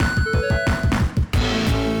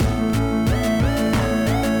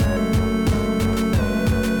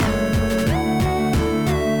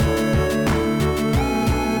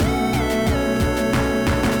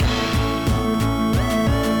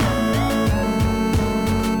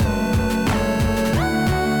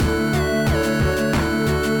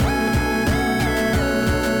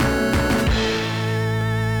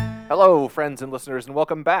Hello, friends and listeners, and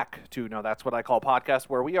welcome back to Now That's What I Call Podcast,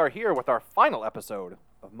 where we are here with our final episode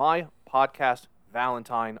of my podcast,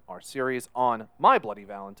 Valentine, our series on My Bloody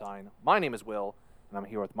Valentine. My name is Will, and I'm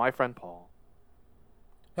here with my friend Paul.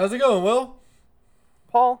 How's it going, Will?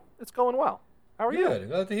 Paul, it's going well. How are you? Good.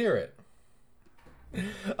 Glad to hear it.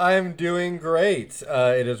 I'm doing great.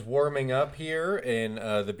 It is warming up here in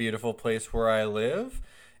the beautiful place where I live,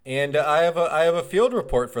 and I have a field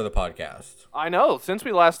report for the podcast. I know. Since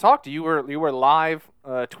we last talked, you were live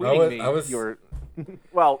tweeting me. You were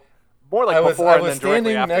well, more like before and then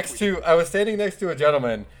directly after. I was standing next to a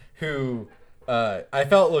gentleman who I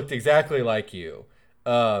felt looked exactly like you.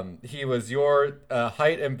 He was your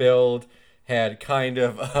height and build, had kind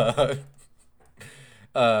of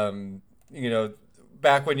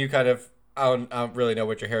back when you kind of I don't really know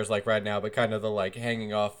what your hair is like right now, but kind of the like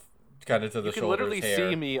hanging off kind of to the shoulders. You can literally hair.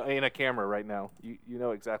 see me in a camera right now. You know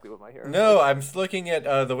exactly what my hair is. No, I'm just looking at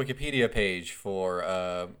the Wikipedia page for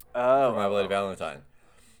My Bloody Valentine.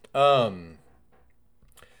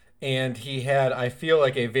 And he had, I feel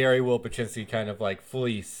like, a very Will Pachinski kind of like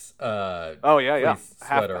fleece. Fleece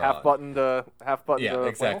sweater half buttoned. Yeah,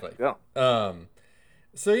 exactly. Yeah.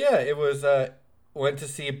 So yeah, it was. Went to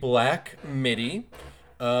see Black Midi,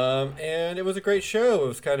 and it was a great show. It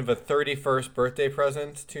was kind of a 31st birthday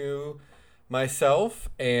present to myself,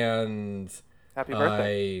 and happy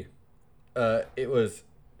birthday. It was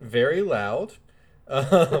very loud,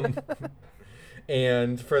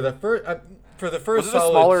 and for the first was it solid,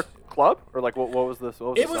 a smaller club, or like what was this?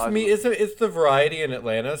 What was it was me. It's the Variety in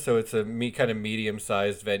Atlanta, so it's a kind of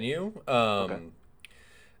medium-sized venue. Okay.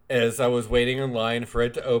 As I was waiting in line for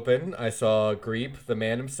it to open, I saw Greep, the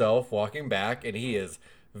man himself, walking back, and he is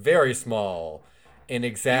very small, and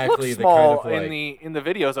exactly the kind of like in the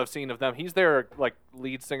videos I've seen of them. He's their like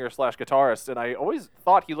lead singer / guitarist, and I always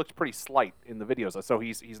thought he looked pretty slight in the videos. So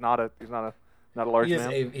he's not a large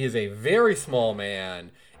man. He is a very small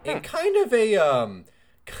man, and kind of the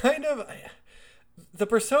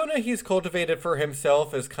persona he's cultivated for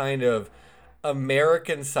himself is kind of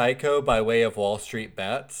American Psycho by way of Wall Street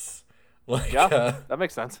Bets. That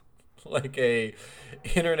makes sense. Like a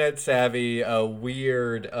internet savvy,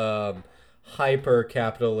 weird, hyper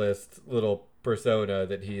capitalist little persona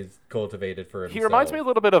that he's cultivated for himself. He reminds me a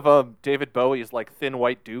little bit of David Bowie's like Thin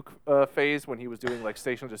White Duke phase when he was doing like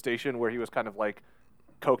Station to Station, where he was kind of like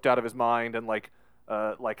coked out of his mind and like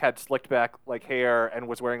had slicked back like hair and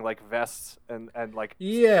was wearing like vests and like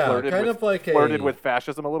flirted with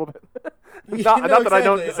fascism a little bit. I don't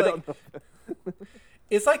know.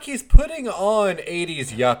 It's like he's putting on 80s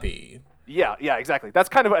yuppie. Yeah, exactly. That's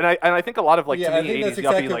kind of and I think a lot of like to me I think 80s that's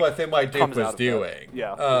exactly yuppie, like, what Thin White Duke was doing.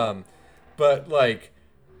 Yeah. But like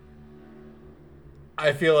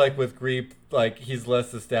I feel like with Greep, like he's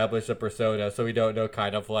less established a persona, so we don't know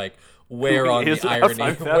kind of like where on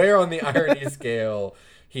the irony scale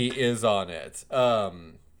he is on it.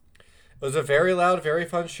 It was a very loud, very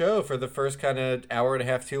fun show for the first kind of hour and a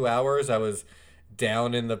half, 2 hours. I was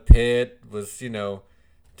down in the pit, was, doing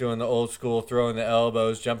the old school, throwing the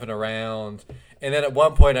elbows, jumping around. And then at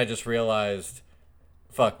one point I just realized,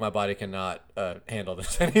 fuck, my body cannot handle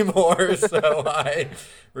this anymore. So I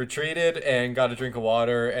retreated and got a drink of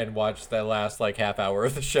water and watched that last like half hour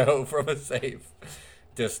of the show from a safe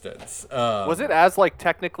distance. Was it as like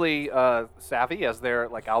technically savvy as their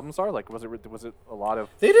like albums are? Like was it a lot of?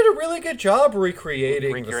 They did a really good job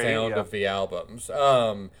recreating the sound of the albums.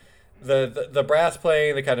 The brass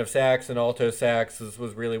playing, the kind of sax and alto sax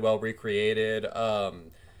was really well recreated.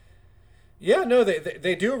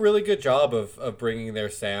 They do a really good job of bringing their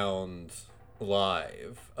sound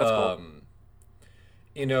live. That's cool.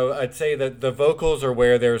 I'd say that the vocals are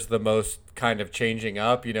where there's the most kind of changing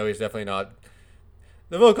up. He's definitely not.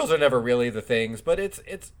 The vocals are never really the things, but it's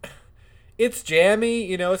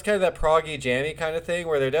jammy. It's kind of that proggy jammy kind of thing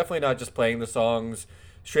where they're definitely not just playing the songs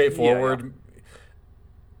straightforward.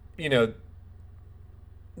 Yeah.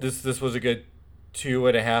 This was a good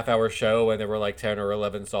 2.5 hour show and there were like 10 or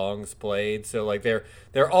 11 songs played. So like they're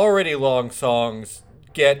already long songs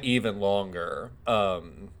get even longer. I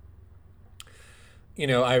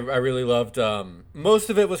really loved, most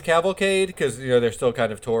of it was Cavalcade because, they're still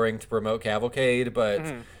kind of touring to promote Cavalcade, but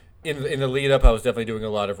in the lead up, I was definitely doing a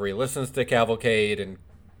lot of re-listens to Cavalcade and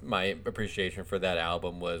my appreciation for that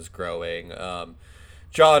album was growing.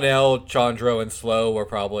 John L., Chandro, and Slow were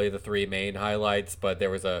probably the three main highlights, but there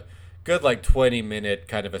was a good 20-minute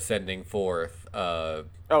kind of ascending forth. Oh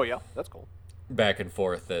yeah, that's cool. Back and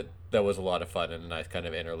forth that was a lot of fun and a nice kind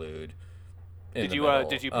of interlude. Did you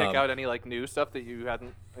pick out any new stuff that you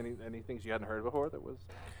hadn't any things you hadn't heard before that was?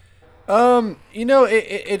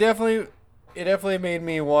 It definitely it definitely made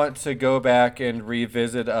me want to go back and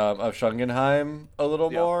revisit of Schungenheim a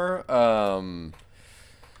little Yeah. more.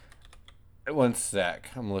 One sec,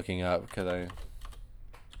 I'm looking up because I.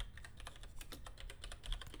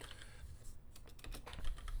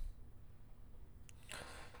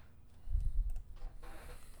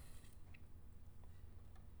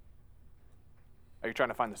 Are you trying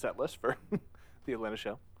to find the set list for the Atlanta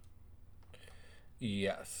show?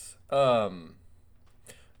 Yes.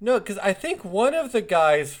 No, because I think one of the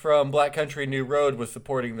guys from Black Country New Road was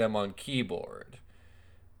supporting them on keyboard.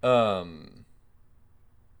 Um,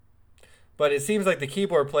 but it seems like the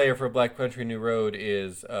keyboard player for Black Country New Road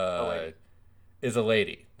is a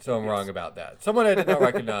lady. So I'm wrong about that. Someone I did not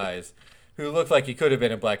recognize who looked like he could have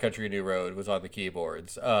been in Black Country New Road was on the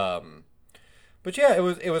keyboards. But yeah, it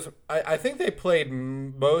was. I think they played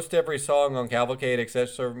most every song on Cavalcade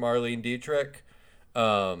except for Marlene Dietrich.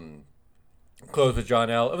 Closed with John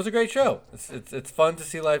L. It was a great show. It's fun to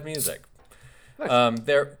see live music. Nice.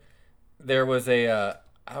 There was a.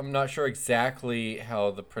 I'm not sure exactly how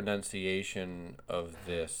the pronunciation of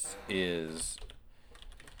this is.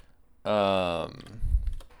 Not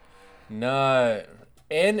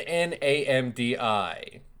Nnamdi.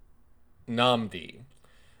 Namdi.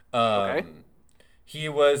 Okay. He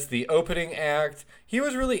was the opening act. He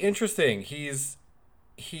was really interesting. He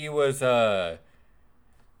was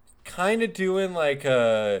kind of doing like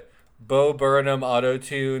a Bo Burnham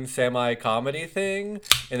auto-tune semi-comedy thing,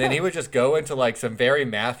 and then he would just go into like some very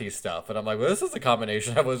mathy stuff, and I'm like, well, this is a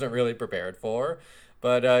combination I wasn't really prepared for,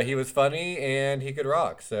 but he was funny and he could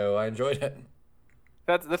rock, so I enjoyed it.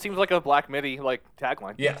 That seems like a Black Midi like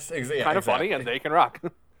tagline. Yes, yeah, kind of exactly. funny, and they can rock.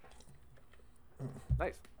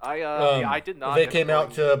 Nice. I did not. They came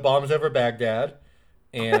out to Bombs Over Baghdad,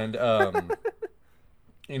 and they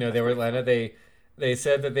were Atlanta. They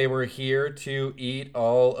said that they were here to eat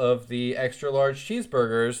all of the extra large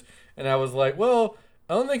cheeseburgers, and I was like, well,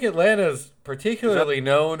 I don't think Atlanta's particularly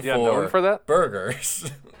known for that?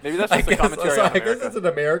 Burgers. Maybe that's just a commentary on I guess America. it's an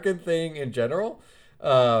American thing in general,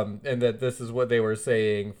 and that this is what they were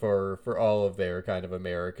saying for all of their kind of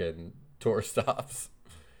American tour stops.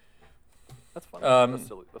 That's funny. That's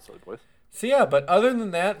silly, boys. So yeah, but other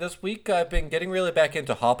than that, this week I've been getting really back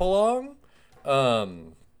into Hop Along.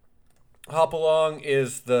 Hop Along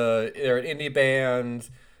is they're an indie band.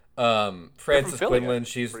 Frances Philly, Quinlan,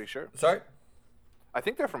 she's pretty sure. Sorry? I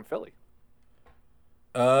think they're from Philly.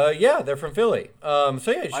 Yeah, they're from Philly. So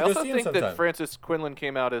yeah, you should I go also see them think sometime. that Frances Quinlan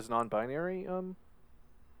came out as non-binary.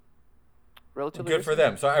 Relatively good for recently.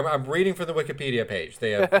 them. So I'm reading from the Wikipedia page.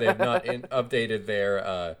 They have not updated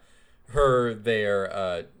their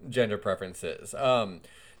gender preferences.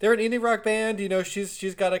 They're an indie rock band. You know,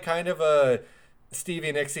 she's got a kind of a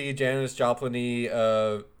Stevie Nicks, Janis Joplin-y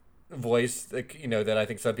voice, that I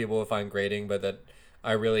think some people will find grating, but that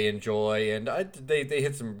I really enjoy. And they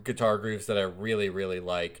hit some guitar grooves that I really, really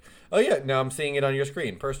like. Oh yeah, now I'm seeing it on your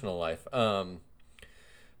screen. Personal Life.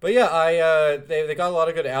 But yeah, they got a lot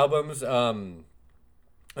of good albums. I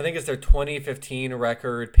think it's their 2015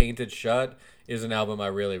 record, Painted Shut, is an album I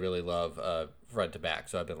really, really love front to back.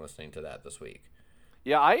 So I've been listening to that this week.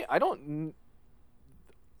 Yeah, I don't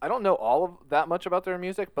know all of that much about their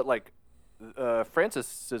music, but like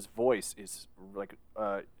Frances's voice is like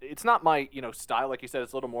it's not my style, like you said.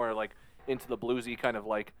 It's a little more like into the bluesy kind of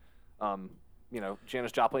like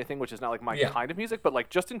Janis Joplin thing, which is not like my kind of music, but like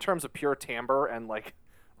just in terms of pure timbre and like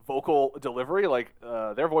vocal delivery, like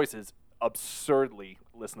their voice is absurdly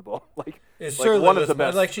listenable. Like it's like one of the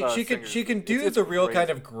best. Like she can do the real kind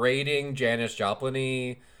of grating Janis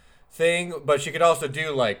Joplin-y thing, but she could also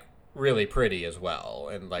do like really pretty as well,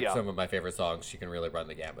 and like some of my favorite songs, she can really run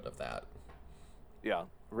the gamut of that. Yeah,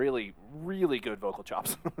 really, really good vocal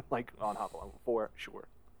chops, like on Hop Along for sure.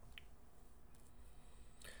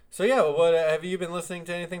 So yeah, what have you been listening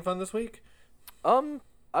to? Anything fun this week?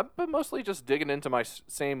 I've been mostly just digging into my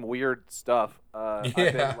same weird stuff. I've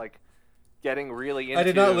been like getting really into. I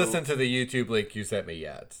did not listen to the YouTube link you sent me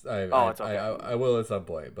yet. It's okay. I will at some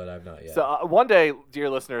point, but I've not yet. So one day, dear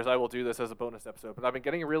listeners, I will do this as a bonus episode. But I've been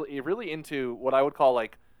getting really into what I would call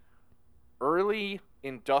like early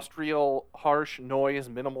industrial harsh noise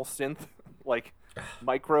minimal synth like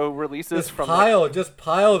micro releases just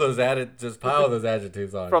pile those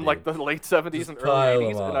adjectives on from like the late 70s and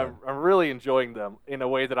early 80s, and I'm really enjoying them in a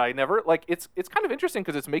way that I never like. It's kind of interesting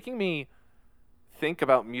because it's making me think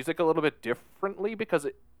about music a little bit differently, because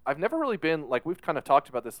I've never really been, like we've kind of talked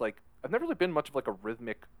about this, like I've never really been much of like a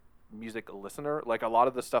rhythmic music listener. Like a lot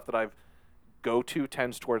of the stuff that I've go to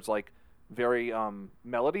tends towards like very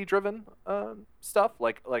melody driven stuff,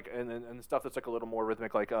 like and stuff that's like a little more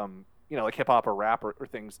rhythmic, like like hip hop or rap or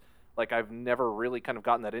things. like I've never really kind of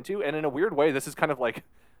gotten that into. And in a weird way, this is kind of like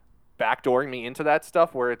backdooring me into that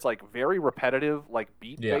stuff where it's like very repetitive, like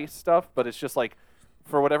beat-based stuff, but it's just like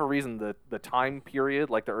for whatever reason the time period,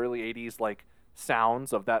 like the early 80s like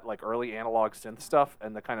sounds of that like early analog synth stuff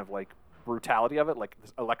and the kind of like brutality of it, like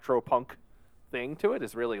this electro punk thing to it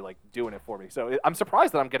is really like doing it for me. So I'm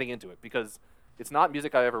surprised that I'm getting into it because it's not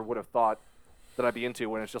music I ever would have thought that I'd be into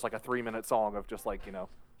when it's just like a 3-minute song of just like, you know,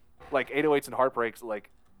 like 808s and Heartbreaks. Like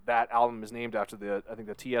that album is named after the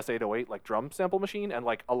TS-808 like drum sample machine, and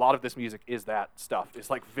like a lot of this music is that stuff. It's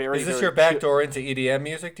like very. Is this your backdoor into EDM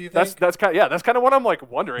music? Do you think? That's kind of what I'm like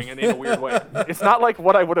wondering in a weird way. It's not like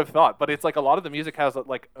what I would have thought, but it's like a lot of the music has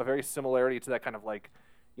like a very similarity to that kind of like,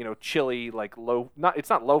 you know, chilly like it's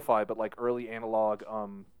not lo-fi, but like early analog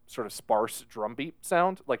sort of sparse drum beat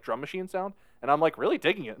sound, like drum machine sound. And I'm like really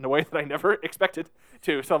digging it in a way that I never expected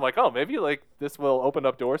to. So I'm like, oh, maybe like this will open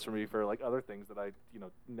up doors for me for like other things that I, you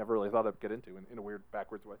know, never really thought I'd get into in a weird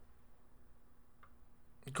backwards way.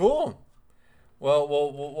 Cool. Well,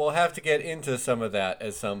 we'll have to get into some of that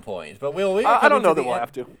at some point. But I don't know that we'll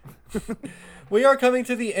have to. We are coming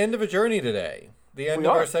to the end of a journey today. The end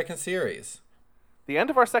of our second series. The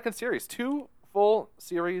end of our second series. 2 full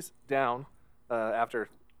series down after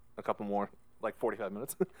a couple more, like 45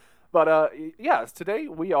 minutes. But yes, today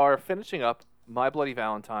we are finishing up My Bloody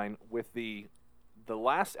Valentine with the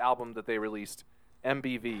last album that they released,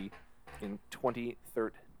 MBV, in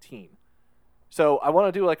 2013. So I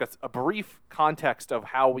want to do like a brief context of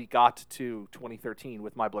how we got to 2013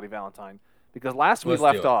 with My Bloody Valentine, because last we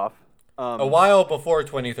left off a while before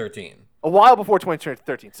 2013. A while before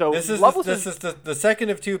 2013. So this is the second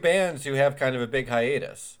of 2 bands who have kind of a big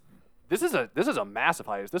hiatus. This is a massive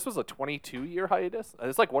hiatus. This was a 22-year hiatus.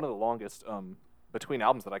 It's like one of the longest between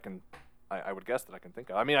albums that I would guess that I can think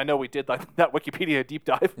of. I mean, I know we did that Wikipedia deep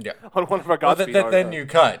dive on one of our Godspeed. Then you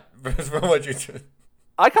cut from what you did.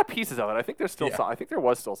 I cut pieces of it. I think there's still some. I think there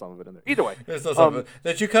was still some of it in there. Either way, there's still some of it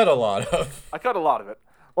that you cut a lot of. I cut a lot of it.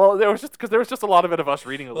 Well, there was just a lot of it of us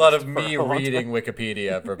reading a lot of me reading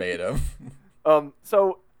Wikipedia verbatim.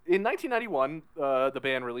 So. In 1991, the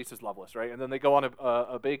band releases Loveless, right? And then they go on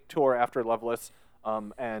a big tour after Loveless,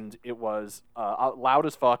 and it was Loud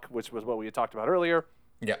as Fuck, which was what we had talked about earlier.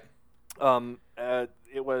 Yeah.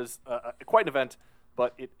 It was quite an event,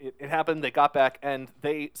 but it happened. They got back, and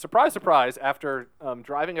they, surprise, after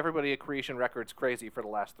driving everybody at Creation Records crazy for the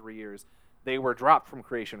last 3 years, they were dropped from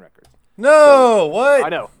Creation Records. No, what? I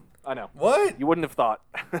know. What? You wouldn't have thought.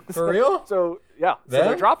 For real? So, yeah. So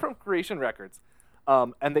they're dropped from Creation Records.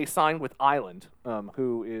 And they signed with Island,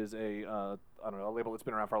 who is a label that's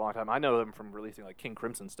been around for a long time. I know them from releasing like King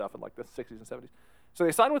Crimson stuff in like the 60s and 70s. So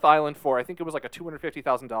they signed with Island for, I think it was like a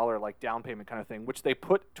 $250,000 like down payment kind of thing, which they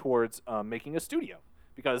put towards making a studio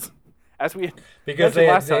because they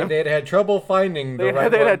had trouble finding the right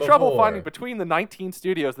one. They had trouble finding between the 19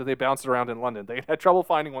 studios that they bounced around in London. They had trouble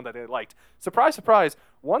finding one that they liked. Surprise, surprise.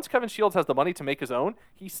 Once Kevin Shields has the money to make his own,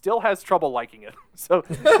 he still has trouble liking it. So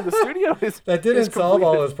the studio is that didn't solve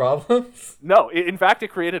all his problems. No, in fact, it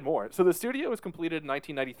created more. So the studio was completed in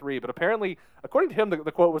 1993, but apparently, according to him,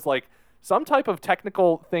 the quote was like, some type of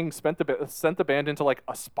technical thing sent the band into like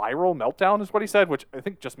a spiral meltdown is what he said, which I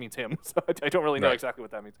think just means him. So I don't really know exactly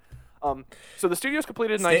what that means. So the studio was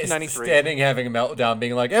completed in 1993. Standing having a meltdown,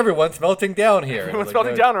 being like, everyone's melting down here. Everyone's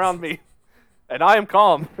melting down around me. And I am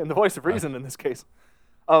calm, in the voice of reason in this case.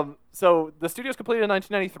 So the studio's completed in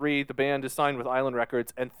 1993. The band is signed with Island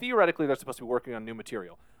Records, and theoretically they're supposed to be working on new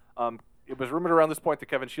material. It was rumored around this point that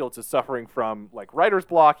Kevin Shields is suffering from like writer's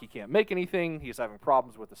block. He can't make anything. He's having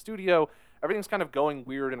problems with the studio. Everything's kind of going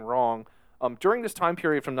weird and wrong. During this time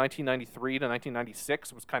period from 1993 to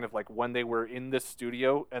 1996 was kind of like when they were in this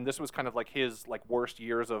studio, and this was kind of like his like worst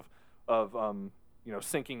years of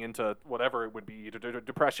sinking into whatever it would be, either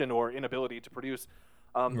depression or inability to produce.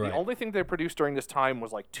 The only thing they produced during this time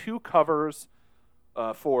was like 2 covers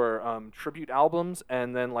for tribute albums,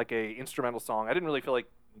 and then like a instrumental song. I didn't really feel like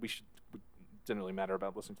didn't really matter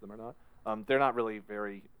about listening to them or not. They're not really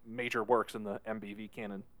very major works in the MBV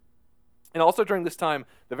canon. And also during this time,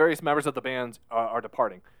 the various members of the band are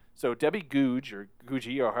departing. So Debbie Googe, or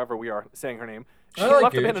Googie, or however we are saying her name, she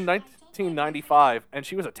left the band in 1995, and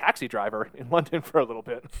she was a taxi driver in London for a little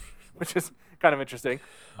bit, which is kind of interesting.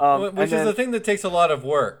 Which is the thing that takes a lot of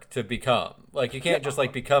work to become. Like, you can't just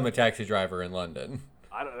like become a taxi driver in London.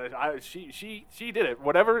 She did it.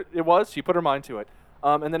 Whatever it was, she put her mind to it.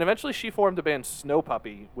 And then eventually she formed the band Snow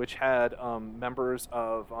Puppy, which had members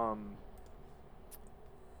of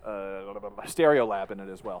Stereolab in it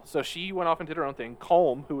as well. So she went off and did her own thing.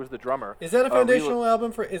 Colm, who was the drummer. Is that a foundational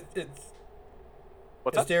album for... Is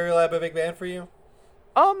What's that? Stereolab a big band for you?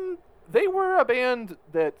 They were a band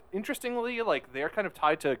that, interestingly, like they're kind of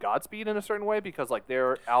tied to Godspeed in a certain way because like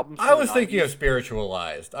their albums. I was thinking of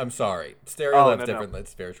Spiritualized. I'm sorry, Stereolab's different than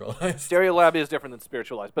Spiritualized. Stereolab is different than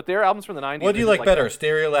Spiritualized, but their albums from the 90s. What do you like better,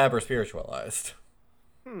 Stereolab or Spiritualized?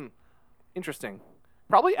 Interesting.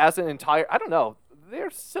 Probably as an entire. I don't know. They're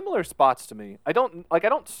similar spots to me. I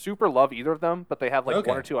don't super love either of them, but they have like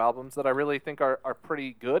one or two albums that I really think are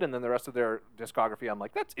pretty good, and then the rest of their discography I'm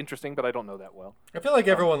like, that's interesting, but I don't know that well. I feel like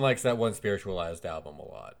everyone likes that one Spiritualized album a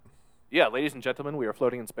lot. Yeah, Ladies and Gentlemen, We Are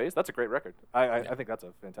Floating in Space. That's a great record. I think that's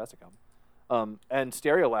a fantastic album. And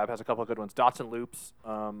Stereolab has a couple of good ones. Dots and Loops,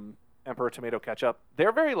 Emperor Tomato Ketchup.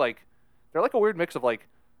 They're very like a weird mix of like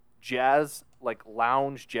jazz, like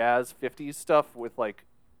lounge jazz 50s stuff with like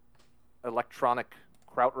electronic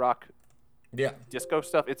krautrock disco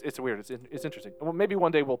stuff. It's weird. It's interesting. Well, maybe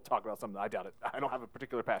one day we'll talk about something. I doubt it. I don't have a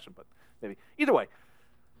particular passion, but maybe. Either way,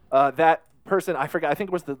 that person, I forgot, I think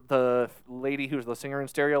it was the lady who was the singer in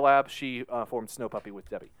Stereolab. She formed Snow Puppy with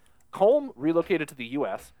Debbie. Colm relocated to the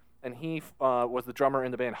U.S., and he was the drummer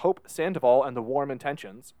in the band Hope Sandoval and the Warm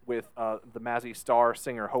Intentions with the Mazzy Star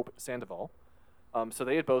singer Hope Sandoval. So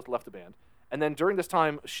they had both left the band. And then during this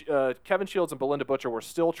time, Kevin Shields and Belinda Butcher were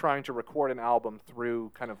still trying to record an album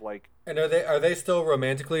through kind of like... And are they still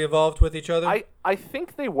romantically involved with each other? I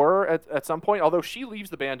think they were at some point, although she leaves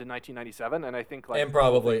the band in 1997, and I think like... And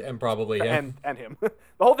probably him. And him. The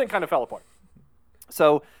whole thing kind of fell apart.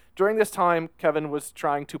 So during this time, Kevin was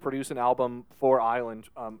trying to produce an album for Island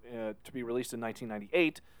to be released in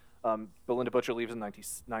 1998. Belinda Butcher leaves in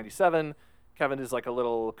 1997. Kevin is like a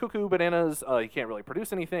little cuckoo bananas. He can't really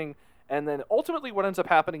produce anything. And then ultimately what ends up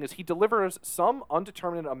happening is he delivers some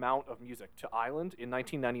undetermined amount of music to Island in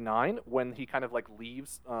 1999 when he kind of like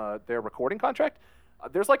leaves their recording contract.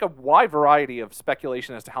 There's like a wide variety of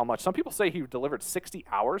speculation as to how much. Some people say he delivered 60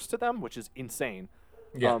 hours to them, which is insane.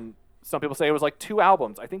 Yeah. Some people say it was like 2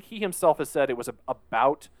 albums. I think he himself has said it was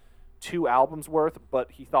about 2 albums worth,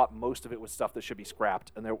 but he thought most of it was stuff that should be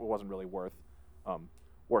scrapped and it wasn't really worth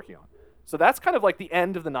working on. So that's kind of like the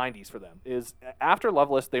end of the 90s for them. Is after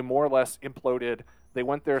Loveless, they more or less imploded. They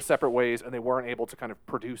went their separate ways, and they weren't able to kind of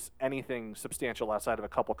produce anything substantial outside of a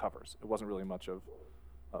couple covers. It wasn't really much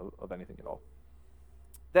of anything at all.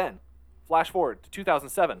 Then, flash forward to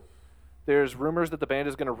 2007. There's rumors that the band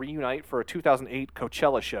is going to reunite for a 2008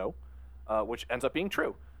 Coachella show, which ends up being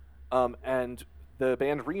true. And the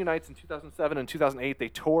band reunites in 2007 and 2008. They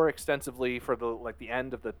tour extensively for the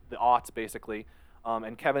end of the aughts, basically.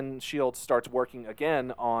 And Kevin Shields starts working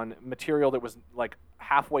again on material that was like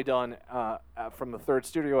halfway done from the third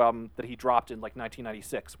studio album that he dropped in like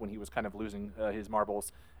 1996 when he was kind of losing his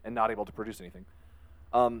marbles and not able to produce anything.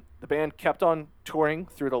 The band kept on touring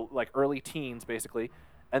through the like early teens basically,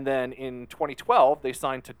 and then in 2012 they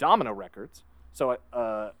signed to Domino Records. So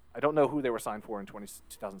I don't know who they were signed for in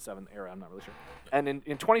 2007 era. I'm not really sure. And in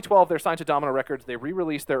 2012 they're signed to Domino Records. They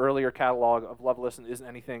re-released their earlier catalog of Loveless and Isn't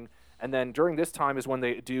Anything. And then during this time is when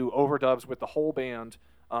they do overdubs with the whole band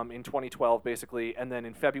in 2012, basically. And then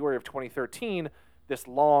in February of 2013, this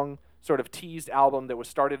long sort of teased album that was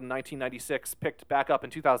started in 1996, picked back up in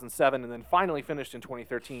 2007, and then finally finished in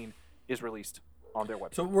 2013, is released on their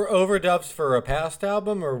website. So were overdubs for a past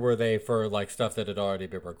album, or were they for like stuff that had already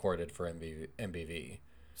been recorded for MBV?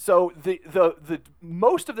 So the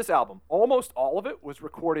most of this album, almost all of it, was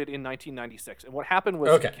recorded in 1996. And what happened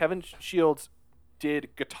was Kevin Shields did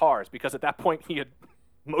guitars because at that point he had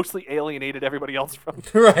mostly alienated everybody else from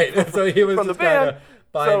right. So he was from just the band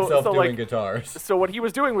by himself doing guitars. So what he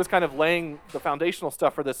was doing was kind of laying the foundational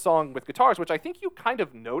stuff for this song with guitars, which I think you kind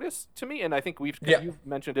of noticed to me, and I think you've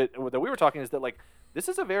mentioned it that we were talking, is that like this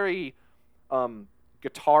is a very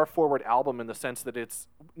guitar forward album in the sense that it's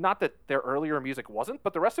not that their earlier music wasn't,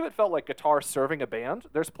 but the rest of it felt like guitar serving a band.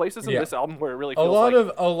 There's places in this album where it really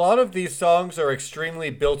feels a lot of these songs are extremely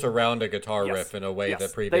built around a guitar riff in a way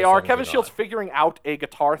that previous they are songs Kevin are Shields not. figuring out a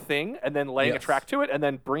guitar thing and then laying a track to it and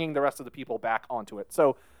then bringing the rest of the people back onto it.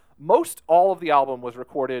 So most all of the album was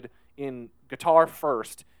recorded in guitar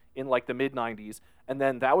first in like the mid 90s, and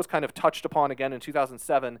then that was kind of touched upon again in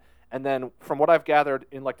 2007. And then from what I've gathered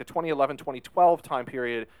in like the 2011-2012 time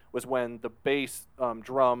period was when the bass,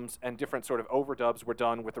 drums, and different sort of overdubs were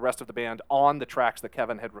done with the rest of the band on the tracks that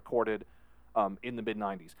Kevin had recorded in the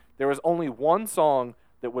mid-90s. There was only one song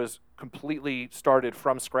that was completely started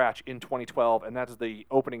from scratch in 2012, and that is the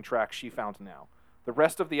opening track, She Found Now. The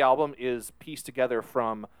rest of the album is pieced together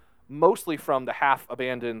mostly from the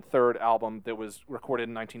half-abandoned third album that was recorded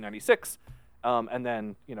in 1996, and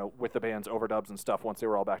then, with the band's overdubs and stuff once they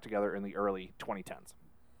were all back together in the early 2010s.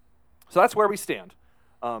 So that's where we stand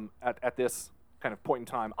at this kind of point in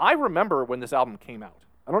time. I remember when this album came out.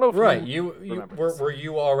 I don't know if you were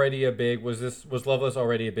you already a big was Loveless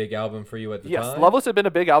already a big album for you at the time? Yes, Loveless had been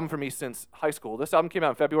a big album for me since high school. This album came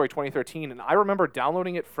out in February 2013, and I remember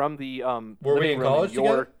downloading it from the were we in college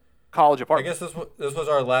your college apartment. I guess this was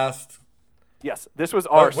our last. Yes, this was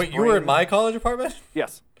our. Wait, you were in my college apartment?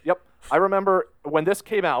 Yes. Yep. I remember when this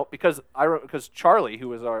came out because Charlie, who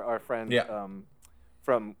was our friend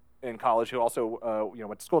from in college, who also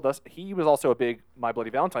went to school with us, he was also a big My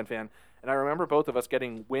Bloody Valentine fan. And I remember both of us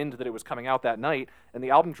getting wind that it was coming out that night, and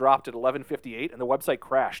the album dropped at 11:58, and the website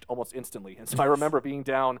crashed almost instantly. And so I remember being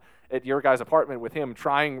down at your guy's apartment with him,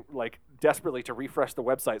 trying like desperately to refresh the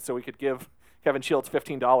website so we could give Kevin Shields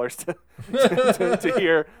 $15 to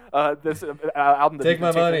hear this album that Take he's been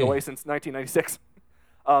my money taking away since 1996.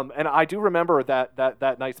 And I do remember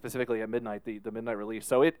that night specifically at midnight, the midnight release.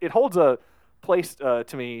 So it holds a place to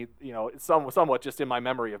me, somewhat just in my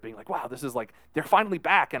memory of being like, wow, this is like they're finally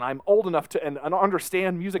back, and I'm old enough to and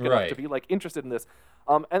understand music enough to be like interested in this.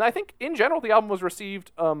 And I think in general the album was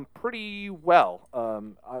received pretty well.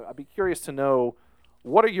 I'd be curious to know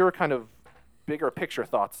what are your kind of bigger picture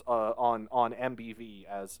thoughts on MBV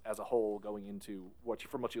as a whole going into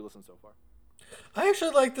from what you listened so far. I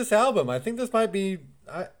actually like this album. I think this might be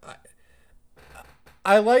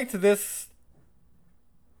I liked this.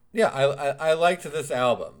 Yeah, I liked this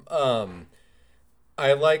album.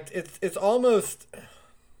 I liked it's almost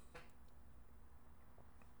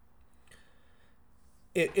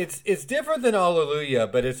it's different than Alleluia,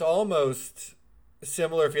 but it's almost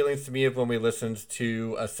similar feelings to me of when we listened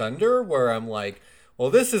to Asunder, where I'm like, well,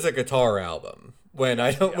 this is a guitar album. When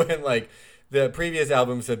like the previous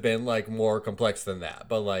albums have been like more complex than that.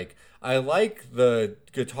 But like I like the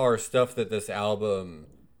guitar stuff that this album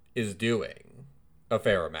is doing a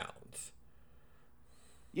fair amount.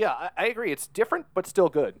 Yeah, I agree. It's different, but still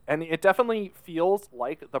good. And it definitely feels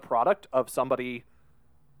like the product of somebody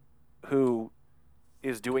who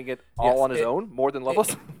is doing it all on his own, more than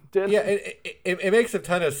Loveless did. Yeah, it makes a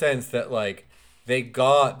ton of sense that, like, they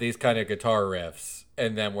got these kind of guitar riffs,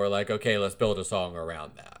 and then we're like, okay, let's build a song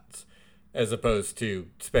around that. As opposed to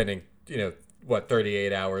spending,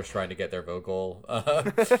 38 hours trying to get their vocal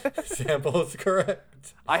samples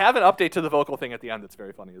correct. I have an update to the vocal thing at the end that's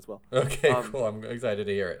very funny as well. Okay, cool. I'm excited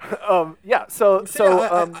to hear it. Yeah, so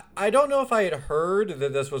I don't know if I had heard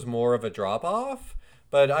that this was more of a drop-off,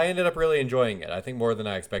 but I ended up really enjoying it. I think more than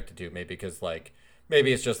I expected to, maybe because, like,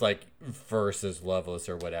 maybe it's just, like, versus Loveless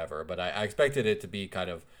or whatever, but I expected it to be kind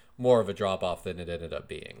of more of a drop-off than it ended up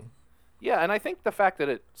being. Yeah, and I think the fact that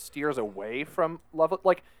it steers away from Loveless,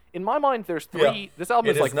 like, in my mind, there's three. Yeah. This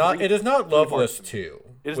album is like not. Three, it is not Loveless 2,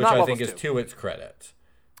 which I think is to its credit.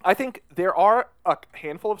 I think there are a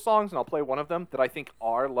handful of songs, and I'll play one of them that I think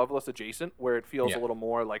are Loveless adjacent, where it feels a little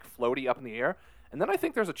more like floaty up in the air. And then I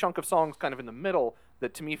think there's a chunk of songs kind of in the middle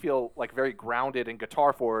that to me feel like very grounded and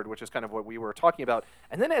guitar forward, which is kind of what we were talking about.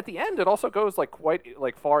 And then at the end, it also goes like quite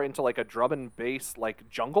like far into like a drum and bass like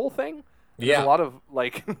jungle thing. There's a lot of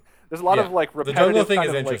like there's a lot of like repetitive. The jungle thing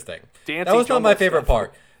is interesting. Like, that was not my favorite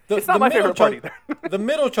part. It's not my favorite part either. The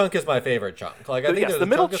middle chunk is my favorite chunk. Like I think there's a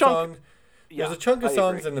chunk of songs. There's a chunk of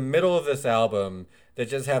songs in the middle of this album that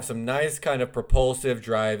just have some nice kind of propulsive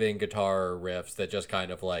driving guitar riffs that just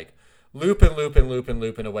kind of like loop and loop and loop and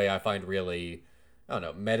loop in a way I find really, I don't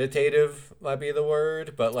know, meditative might be the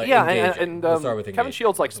word, but like engaging. And start with Kevin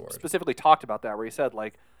Shields like specifically talked about that, where he said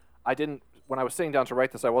like, when I was sitting down to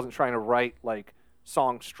write this, I wasn't trying to write like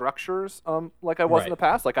song structures like I was in the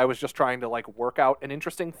past. Like I was just trying to like work out an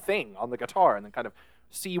interesting thing on the guitar and then kind of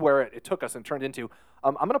see where it took us and turned into.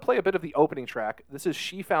 I'm going to play a bit of the opening track. This is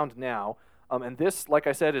She Found Now. And this, like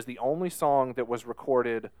I said, is the only song that was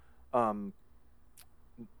recorded not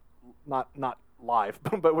live,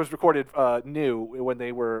 but was recorded new when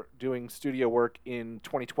they were doing studio work in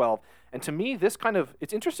 2012. And to me,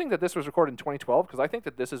 it's interesting that this was recorded in 2012 because I think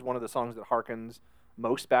that this is one of the songs that harkens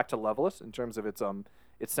most back to Loveless in terms of its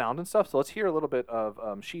sound and stuff. So let's hear a little bit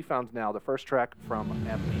of She Found Now, the first track from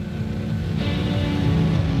MB.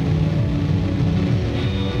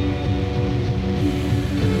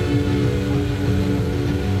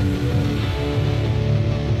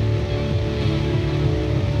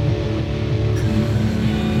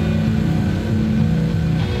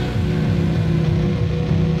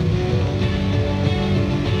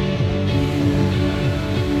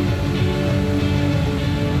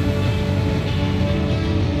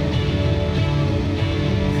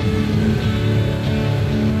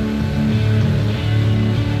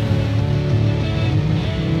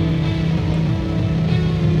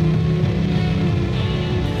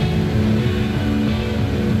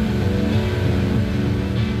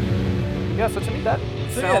 Yeah, so to me that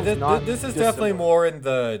So sounds yeah, not this is dissimilar. definitely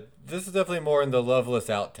more in the Loveless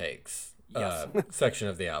outtakes Yes. section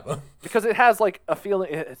of the album. Because it has like a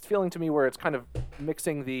feeling. It's feeling to me where it's kind of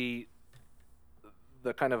mixing the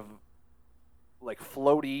kind of like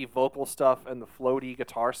floaty vocal stuff and the floaty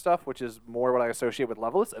guitar stuff, which is more what I associate with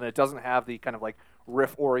Loveless, and it doesn't have the kind of like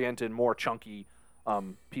riff oriented, more chunky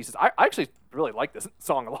pieces. I actually really like this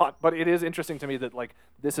song a lot, but it is interesting to me that like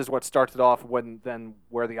this is what starts it off when then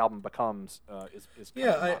where the album becomes is kind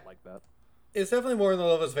of not like that. It's definitely more in the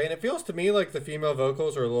Loveless vein. It feels to me like the female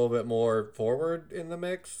vocals are a little bit more forward in the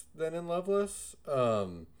mix than in Loveless.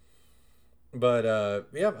 But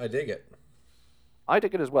yeah, I dig it. I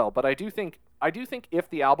dig it as well, but I do think if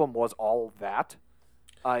the album was all that,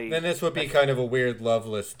 then this would be kind of a weird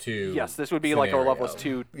Loveless 2. Yes, this would be scenario. like a Loveless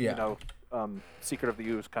 2, Secret of the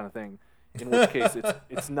Ooze kind of thing. In which case,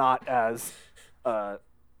 it's not as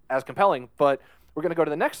compelling. But we're going to go to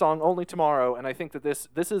the next song, Only Tomorrow, and I think that this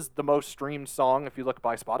is the most streamed song if you look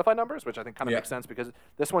by Spotify numbers, which I think kind of makes sense because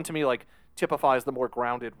this one to me like typifies the more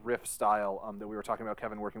grounded riff style that we were talking about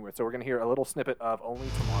Kevin working with. So we're going to hear a little snippet of Only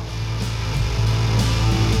Tomorrow.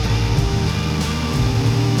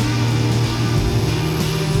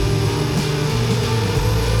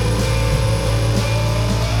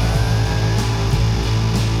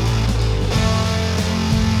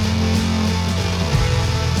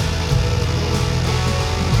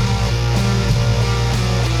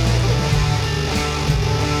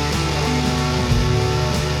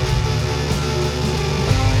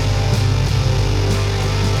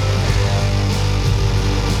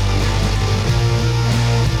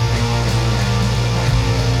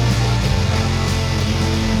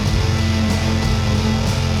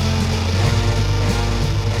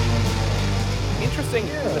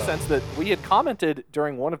 That we had commented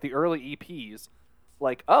during one of the early EPs,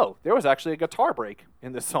 like, oh, there was actually a guitar break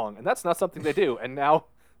in this song, and that's not something they do. And now,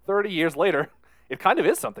 30 years later, it kind of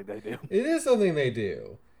is something they do. It is something they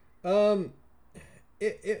do.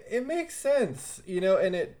 It makes sense,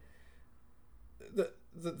 and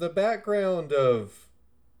the background of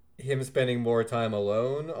him spending more time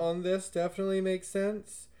alone on this definitely makes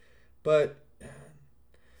sense, but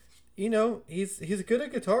he's good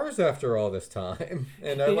at guitars after all this time.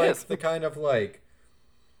 And I like the kind of like,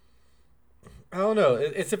 I don't know,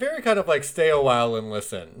 it's a very kind of like stay a while and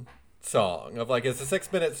listen song of like, it's a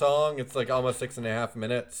 6-minute song. It's like almost 6.5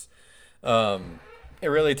 minutes. It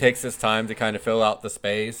really takes its time to kind of fill out the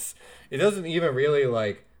space. It doesn't even really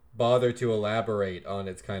like bother to elaborate on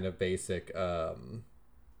its kind of basic,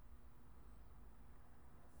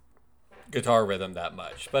 guitar rhythm that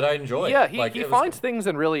much, but I enjoy it. Yeah, he finds things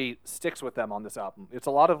and really sticks with them on this album. It's a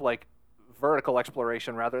lot of like vertical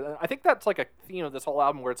exploration rather than. I think that's like a theme of this whole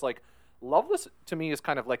album where it's like Loveless to me is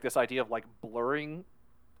kind of like this idea of like blurring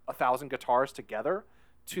 1,000 guitars together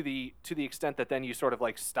to the extent that then you sort of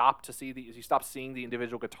like stop seeing the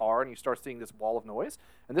individual guitar and you start seeing this wall of noise.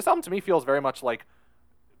 And this album to me feels very much like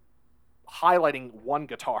highlighting one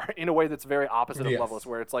guitar in a way that's very opposite of Loveless,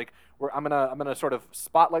 where it's like I'm gonna sort of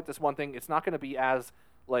spotlight this one thing. It's not gonna be as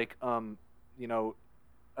like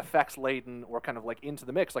effects laden or kind of like into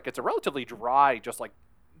the mix. Like it's a relatively dry, just like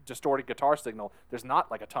distorted guitar signal. There's not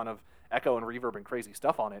like a ton of echo and reverb and crazy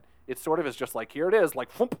stuff on it. It sort of is just like, here it is, like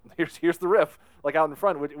whoop, here's the riff, like out in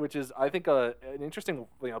front, which is I think an interesting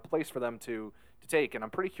place for them to take. And I'm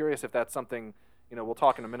pretty curious if that's something. We'll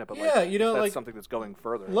talk in a minute, but that's something that's going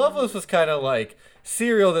further. Loveless was kind of like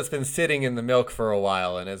cereal that's been sitting in the milk for a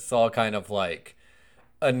while, and it's all kind of like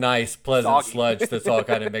a nice, pleasant sludge that's all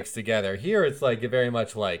kind of mixed together. Here, it's like very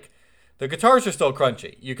much like the guitars are still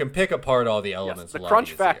crunchy. You can pick apart all the elements. Yes, the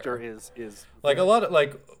crunch factor is like a lot of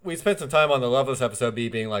like we spent some time on the Loveless episode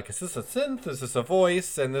being like, is this a synth? Is this a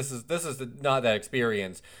voice? And this is not that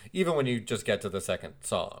experience, even when you just get to the second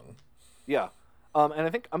song. Yeah. And I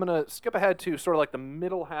think I'm going to skip ahead to sort of like the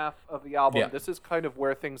middle half of the album. Yeah. This is kind of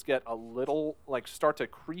where things get a little, like, start to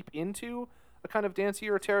creep into a kind of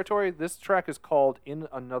dancier territory. This track is called In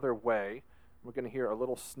Another Way. We're going to hear a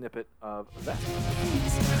little snippet of that.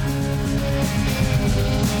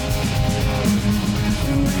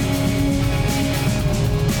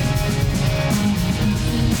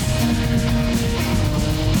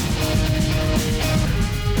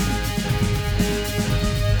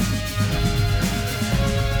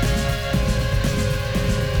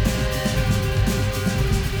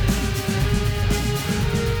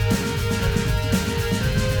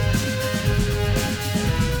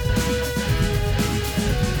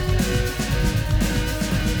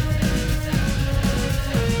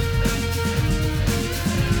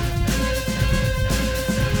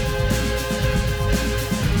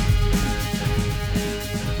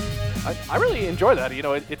 I really enjoy that. You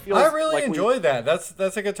know, it feels. I really like enjoy that.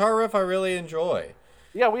 That's a guitar riff I really enjoy.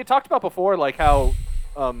 Yeah, we had talked about before, like how,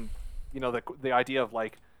 you know, the idea of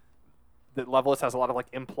like that Levelist has a lot of like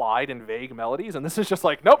implied and vague melodies, and this is just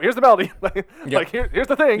like, nope, here's the melody. Like here's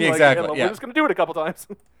the thing. Exactly. Like, we're just gonna do it a couple times.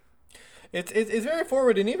 It's very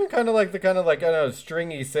forward, and even kind of like the kind of like, I don't know,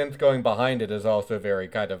 stringy synth going behind it is also very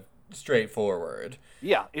kind of straightforward.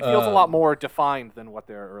 Yeah, it feels a lot more defined than what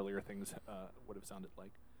their earlier things would have sounded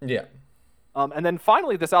like. Yeah. And then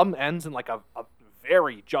finally, this album ends in like a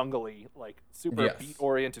very jungly, like super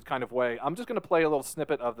beat-oriented kind of way. I'm just gonna play a little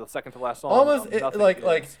snippet of the second to last song. Almost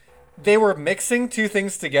like they were mixing two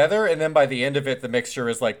things together, and then by the end of it, the mixture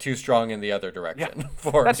is like too strong in the other direction.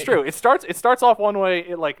 Yeah, that's true. It starts off one way,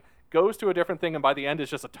 it like goes to a different thing, and by the end,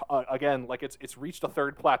 it's just again like it's reached a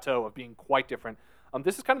third plateau of being quite different.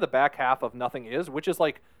 This is kind of the back half of Nothing Is, which is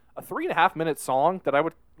like a 3.5-minute song that I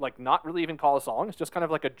would like not really even call a song. It's just kind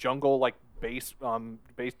of like a jungle like bass drum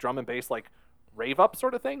and bass like rave up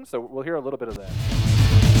sort of thing. So we'll hear a little bit of that.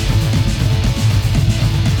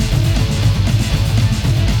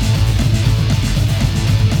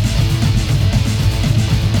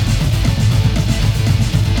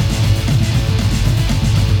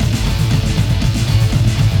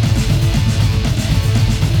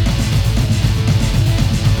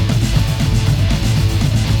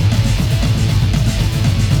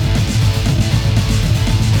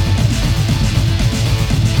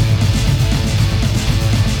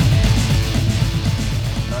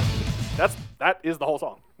 That is the whole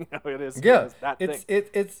song. You know, it is. Yeah, it's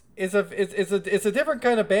it's a different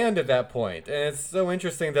kind of band at that point, and it's so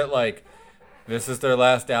interesting that like this is their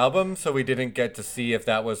last album, so we didn't get to see if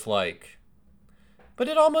that was like. But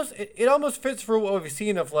it almost fits for what we've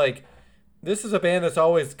seen of like. This is a band that's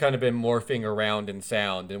always kind of been morphing around in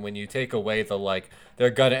sound, and when you take away the like,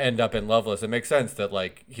 they're gonna end up in Loveless. It makes sense that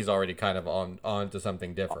like he's already kind of on to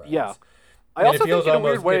something different. Yeah, I also think in a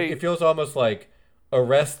weird way it feels almost like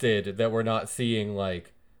arrested that we're not seeing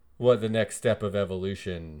like what the next step of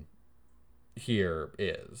evolution here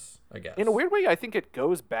is, I guess. In a weird way, I think it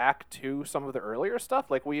goes back to some of the earlier stuff,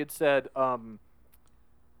 like we had said,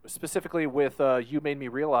 specifically with You Made Me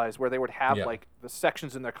Realize, where they would have like the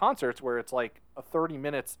sections in their concerts where it's like a 30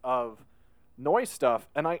 minutes of noise stuff,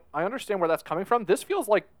 and I understand where that's coming from. This feels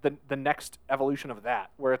like the next evolution of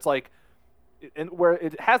that, where it's like, and where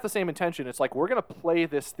it has the same intention. It's like, we're going to play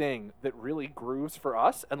this thing that really grooves for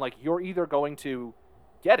us, and like you're either going to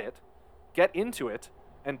get into it,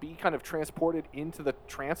 and be kind of transported into the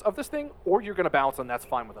trance of this thing, or you're going to bounce, and that's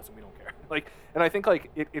fine with us, and we don't care. Like, and I think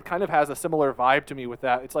like it kind of has a similar vibe to me with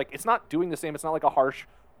that. It's like, it's not doing the same. It's not like a harsh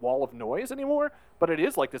wall of noise anymore, but it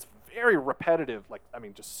is like this very repetitive, like, I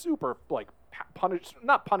mean, just super like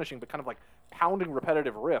not punishing, but kind of like pounding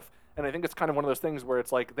repetitive riff. And I think it's kind of one of those things where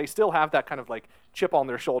it's like they still have that kind of like chip on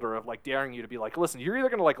their shoulder of like daring you to be like, listen, you're either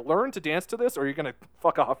going to like learn to dance to this, or you're going to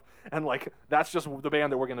fuck off. And like, that's just the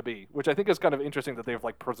band that we're going to be, which I think is kind of interesting that they've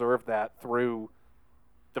like preserved that through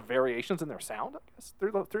the variations in their sound, I guess,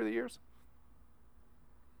 through the years.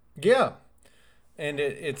 Yeah. And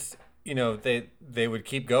it's, you know, they would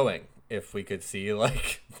keep going if we could see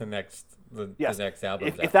like the next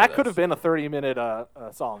album. If that could have been a 30-minute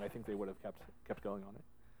song, I think they would have kept going on it.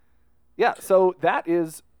 Yeah, so that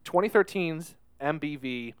is 2013's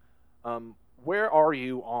MBV. Where are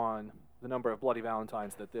you on the number of Bloody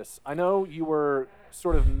Valentines that this... I know you were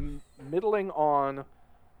sort of middling on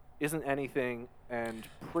Isn't Anything and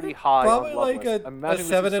pretty high probably on like Loveless.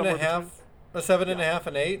 a 7.5,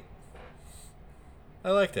 an 8.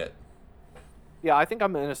 I liked it. Yeah, I think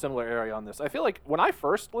I'm in a similar area on this. I feel like when I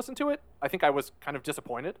first listened to it, I think I was kind of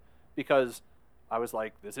disappointed because I was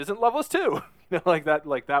like, this isn't Loveless 2. You know, like that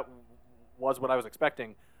was what I was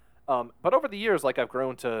expecting. But over the years, like, I've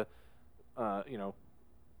grown to, you know,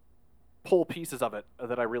 pull pieces of it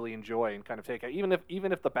that I really enjoy and kind of take. Even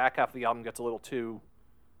if the back half of the album gets a little too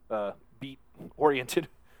beat oriented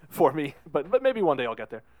for me, but maybe one day I'll get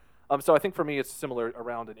there. So I think for me it's similar,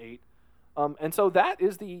 around an 8. And so that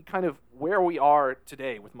is the kind of where we are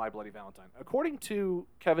today with My Bloody Valentine. According to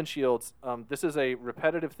Kevin Shields, this is a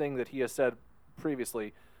repetitive thing that he has said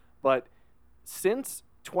previously, but since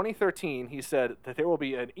 2013, he said that there will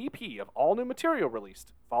be an EP of all new material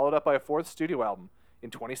released, followed up by a 4th studio album.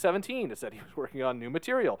 In 2017, he said he was working on new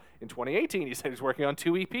material. In 2018, he said he was working on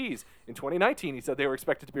 2 EPs. In 2019, he said they were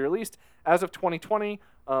expected to be released. As of 2020,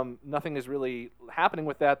 nothing is really happening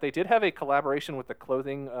with that. They did have a collaboration with the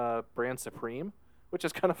clothing brand Supreme, which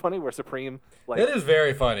is kind of funny, where Supreme... like, it is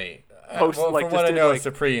very funny. Well, from what I know of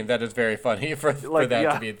Supreme, that is very funny for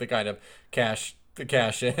that to be the kind of cash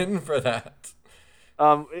in for that.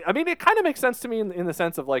 I mean, it kind of makes sense to me in the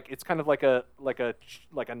sense of like it's kind of like a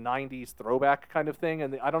 '90s throwback kind of thing.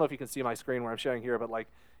 And I don't know if you can see my screen where I'm showing here, but like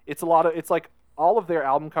it's like all of their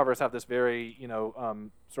album covers have this very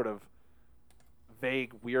sort of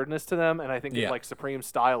vague weirdness to them, and I think it's like Supreme's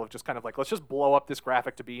style of just kind of like let's just blow up this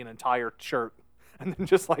graphic to be an entire shirt. And then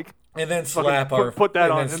just like slap our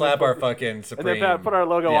fucking Supreme, and then put our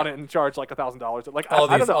logo on it and charge like $1,000. Like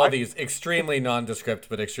all these extremely nondescript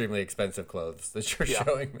but extremely expensive clothes that you're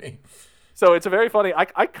showing me. So it's a very funny.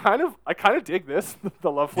 I kind of dig this.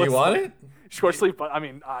 The Love Flip. You want it? Short sleeve, but I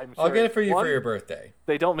mean, I'm sure. I'll get it for you for your birthday.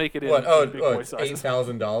 They don't make it in big boy sizes.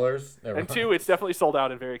 $8,000. And two, it's definitely sold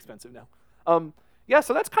out and very expensive now. Yeah,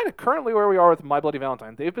 so that's kind of currently where we are with My Bloody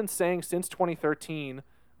Valentine. They've been saying since 2013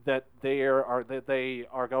 that they are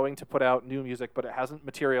going to put out new music, but it hasn't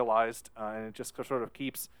materialized, and it just sort of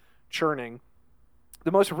keeps churning.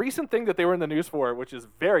 The most recent thing that they were in the news for, which is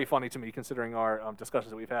very funny to me considering our discussions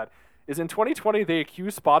that we've had, is in 2020 they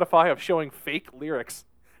accused Spotify of showing fake lyrics,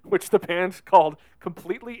 which the band called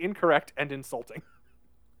completely incorrect and insulting.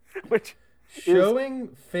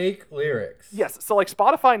 Showing fake lyrics. Yes, so like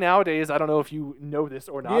Spotify nowadays, I don't know if you know this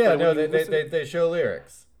or not. Yeah, no, they show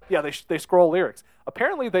lyrics. Yeah, they scroll lyrics.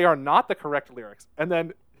 Apparently, they are not the correct lyrics. And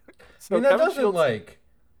then, so that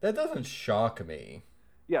doesn't shock me.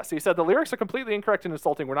 Yeah, so he said the lyrics are completely incorrect and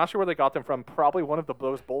insulting. We're not sure where they got them from. Probably one of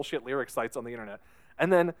those bullshit lyric sites on the internet.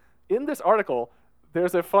 And then in this article,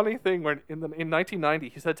 there's a funny thing where in 1990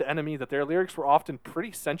 he said to NME that their lyrics were often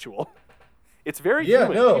pretty sensual. It's very human.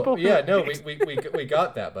 We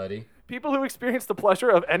got that, buddy. People who experience the pleasure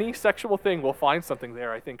of any sexual thing will find something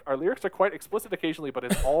there, I think. Our lyrics are quite explicit occasionally, but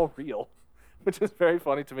it's all real, which is very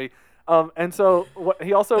funny to me. And so what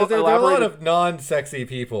he also there are a lot of non-sexy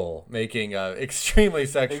people making extremely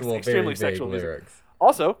sexual, very vague lyrics.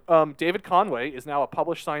 Also, David Conway is now a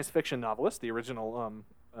published science fiction novelist, the original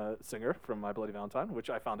singer from My Bloody Valentine, which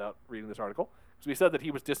I found out reading this article. So he said that he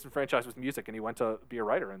was disenfranchised with music and he went to be a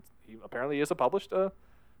writer, and he apparently is a published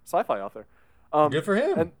sci-fi author. Good for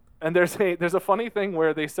him. And there's a funny thing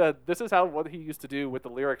where they said this is what he used to do with the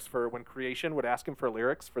lyrics for when Creation would ask him for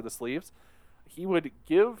lyrics for the sleeves. He would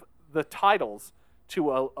give the titles to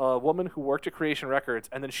a woman who worked at Creation Records,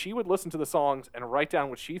 and then she would listen to the songs and write down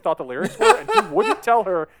what she thought the lyrics were, and he wouldn't tell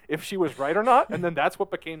her if she was right or not, and then that's what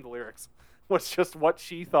became the lyrics, was just what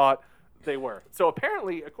she thought they were. So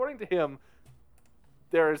apparently, according to him,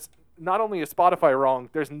 there's not only is Spotify wrong,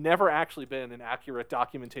 there's never actually been an accurate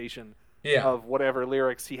documentation of whatever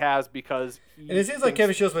lyrics he has, because and it seems like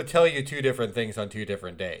Kevin Shields would tell you two different things on two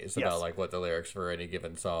different days about like what the lyrics for any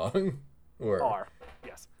given song were.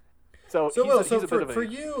 Yes. So for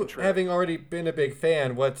you, having already been a big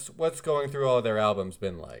fan, what's going through all of their albums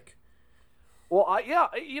been like? Well, I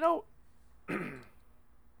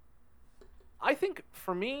think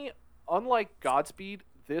for me, unlike Godspeed,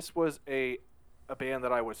 this was a band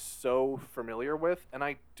that I was so familiar with, and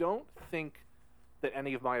I don't think that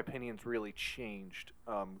any of my opinions really changed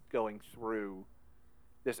going through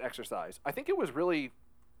this exercise. I think it was really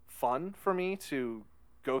fun for me to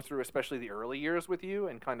go through, especially the early years with you,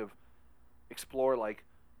 and kind of explore like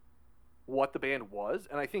what the band was.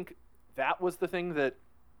 And I think that was the thing that,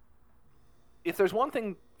 if there's one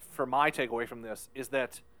thing for my takeaway from this, is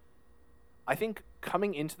that I think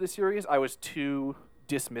coming into the series, I was too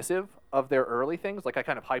dismissive of their early things. Like I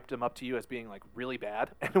kind of hyped them up to you as being like really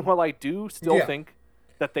bad. And while I do still think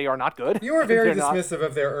that they are not good. You were very dismissive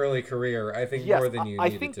of their early career, I think, more than you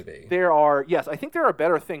needed to be. I think there are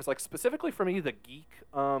better things, like specifically for me, the Geek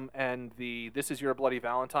and the This Is Your Bloody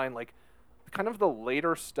Valentine, like kind of the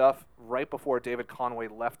later stuff right before David Conway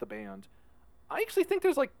left the band. I actually think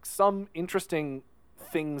there's like some interesting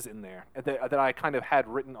things in there that I kind of had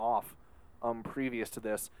written off previous to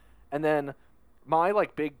this. And then my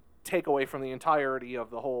like big takeaway from the entirety of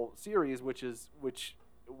the whole series, which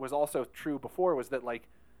was also true before, was that like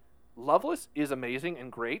Loveless is amazing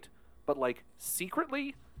and great, but like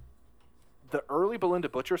secretly the early Belinda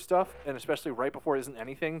Butcher stuff, and especially right before Isn't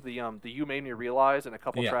Anything, the You Made Me Realize and a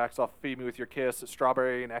couple tracks off Feed Me With Your Kiss,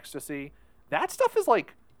 Strawberry and Ecstasy, that stuff is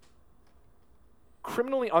like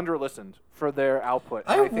criminally under-listened for their output.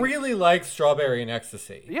 I really like Strawberry and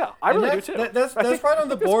Ecstasy. Yeah, I really do too. That's right on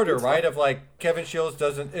the border, right? Of like Kevin Shields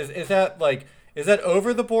doesn't is that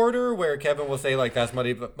over the border where Kevin will say like that's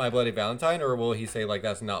My Bloody Valentine, or will he say like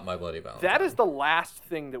that's not My Bloody Valentine? That is the last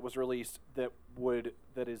thing that was released that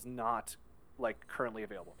is not like currently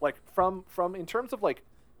available. Like from in terms of like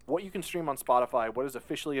what you can stream on Spotify, what is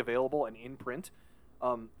officially available and in print,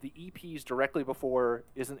 the EPs directly before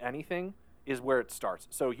Isn't Anything is where it starts.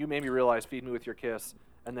 So You Made Me Realize, Feed Me With Your Kiss,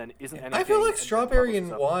 and then isn't anything. I feel like Strawberry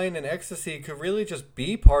and Wine and Ecstasy could really just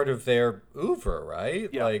be part of their oeuvre, right?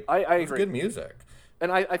 Yeah, like, I agree. It's good music.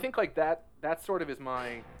 And I think like that sort of is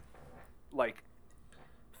my like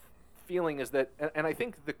feeling is that, and I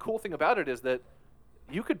think the cool thing about it is that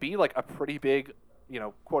you could be like a pretty big,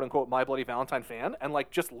 quote unquote, My Bloody Valentine fan and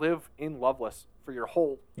like just live in Loveless for your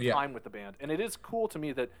whole time with the band. And it is cool to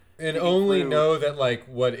me that and only know that like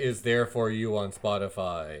what is there for you on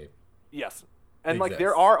Spotify. Yes. And like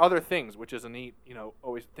there are other things, which is a neat,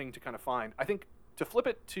 always thing to kind of find. I think to flip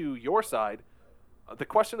it to your side, the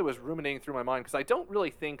question that was ruminating through my mind, because I don't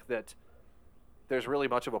really think that there's really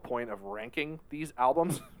much of a point of ranking these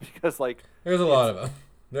albums because like there's a lot of them.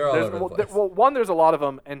 They're all over the place. Well, one, there's a lot of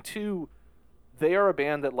them, and two, they are a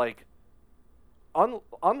band that like,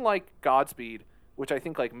 unlike Godspeed, which I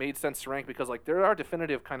think like made sense to rank because like there are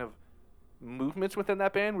definitive kind of movements within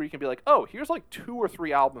that band where you can be like, oh, here's like 2 or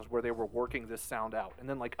 3 albums where they were working this sound out, and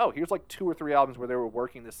then like, oh, here's like 2 or 3 albums where they were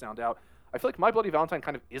working this sound out. I feel like My Bloody Valentine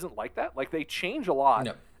kind of isn't like that. Like they change a lot,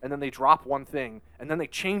 and then they drop one thing, and then they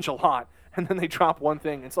change a lot, and then they drop one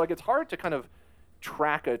thing. And so like it's hard to kind of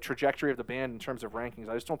track a trajectory of the band in terms of rankings.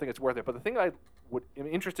 I just don't think it's worth it. But the thing I'm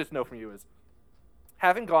interested to know from you is,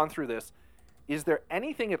 having gone through this, is there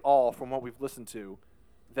anything at all from what we've listened to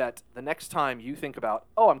that the next time you think about,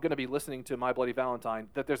 oh, I'm going to be listening to My Bloody Valentine,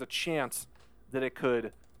 that there's a chance that it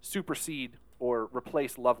could supersede or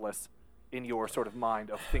replace Loveless in your sort of mind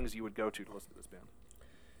of things you would go to listen to this band?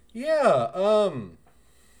 Yeah,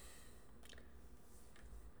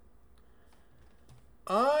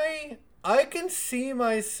 I can see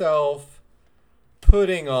myself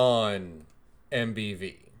putting on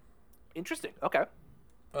MBV. Interesting. Okay.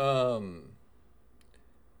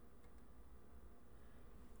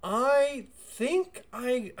 I think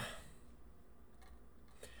I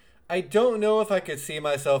don't know if I could see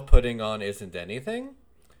myself putting on Isn't Anything.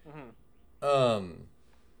 I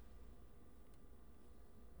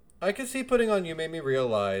could see putting on You Made Me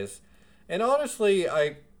Realize. And honestly,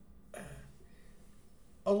 a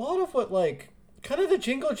lot of what, like, kind of the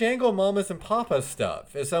Jingle Jangle Mamas and Papas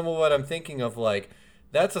stuff is some of what I'm thinking of, like,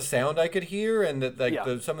 that's a sound I could hear, and that, like,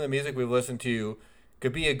 some of the music we've listened to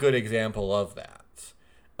could be a good example of that.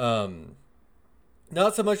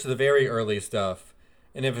 Not so much the very early stuff,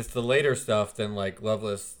 and if it's the later stuff, then, like,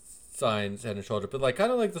 Loveless, Signs, Head and Shoulder, but, like,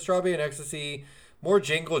 kind of like the Strawberry and Ecstasy, more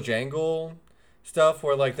Jingle Jangle stuff,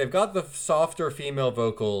 where, like, they've got the softer female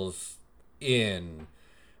vocals in,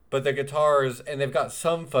 but the guitars, and they've got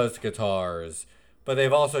some fuzz guitars, but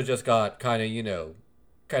they've also just got kind of,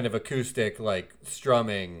 kind of acoustic, like,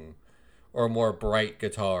 strumming or more bright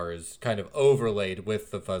guitars kind of overlaid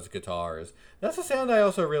with the fuzz guitars. That's a sound I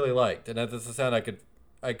also really liked, and that's a sound I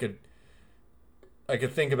could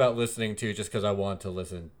think about listening to just because I want to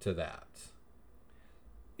listen to that.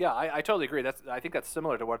 Yeah, I totally agree. I think that's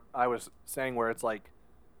similar to what I was saying, where it's like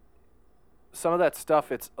some of that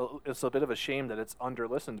stuff. It's a bit of a shame that it's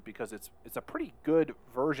under-listened because it's a pretty good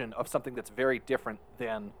version of something that's very different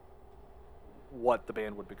than what the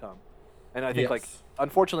band would become. And I think, like,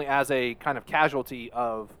 unfortunately, as a kind of casualty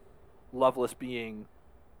of Loveless being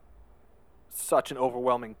such an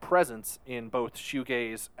overwhelming presence in both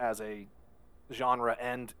shoegaze as a genre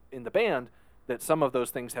and in the band, that some of those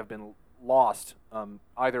things have been lost,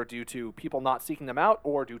 either due to people not seeking them out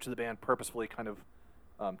or due to the band purposefully kind of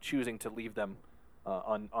choosing to leave them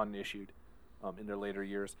unissued in their later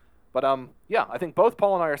years. But yeah, I think both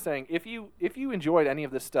Paul and I are saying if you enjoyed any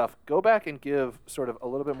of this stuff, go back and give sort of a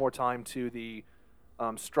little bit more time to the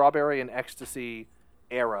Strawberry and Ecstasy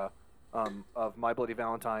era of My Bloody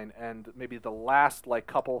Valentine, and maybe the last like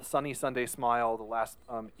couple, Sunny Sunday Smile, the last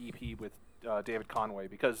EP with David Conway,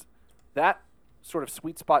 because that sort of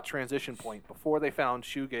sweet spot transition point before they found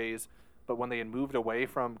shoegaze, but when they had moved away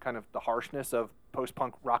from kind of the harshness of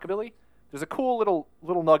post-punk rockabilly, there's a cool little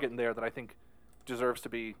nugget in there that I think deserves to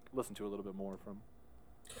be listened to a little bit more from.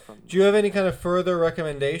 Do you have any kind of further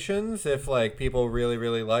recommendations if like people really,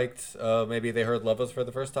 really liked, maybe they heard Loveless for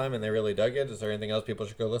the first time and they really dug it? Is there anything else people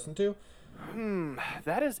should go listen to?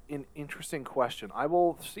 That is an interesting question. I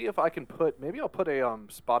will see if I can I'll put a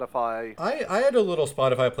Spotify. I had a little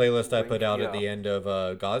Spotify playlist I put out at the end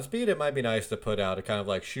of Godspeed. It might be nice to put out a kind of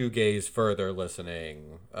like shoegaze further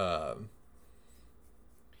listening.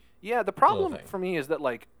 Yeah, the problem for me is that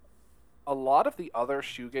like a lot of the other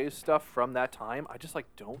shoegaze stuff from that time, I just like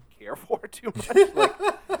don't care for too much. Like,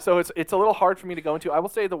 so it's a little hard for me to go into. I will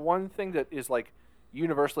say the one thing that is like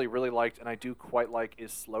universally really liked and I do quite like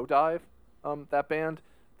is Slow Dive. That band,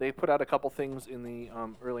 they put out a couple things in the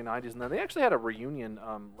early 90s, and then they actually had a reunion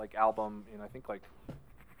like album in I think like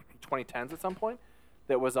 2010s at some point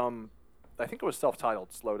that was I think it was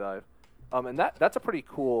self-titled Slow Dive, and that's a pretty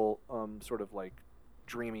cool sort of like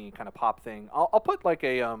dreamy kind of pop thing. I'll put like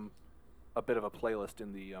a bit of a playlist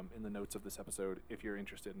in the notes of this episode if you're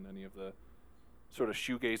interested in any of the sort of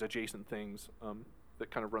shoegaze adjacent things that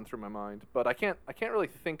kind of run through my mind. But I can't really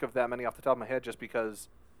think of that many off the top of my head, just because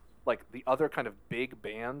like the other kind of big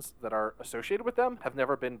bands that are associated with them have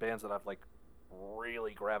never been bands that I've like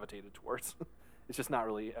really gravitated towards. It's just not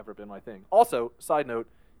really ever been my thing. Also, side note,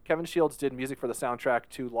 Kevin Shields did music for the soundtrack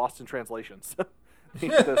to Lost in Translation,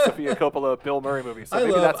 the Sofia Coppola Bill Murray movie. So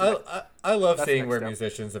I love seeing where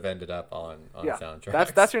musicians have ended up on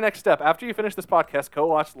soundtracks. That's your next step. After you finish this podcast, go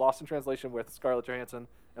watch Lost in Translation with Scarlett Johansson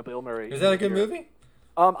and Bill Murray. Is that a good movie?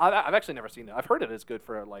 I've actually never seen it. I've heard it is good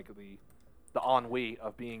for like the ennui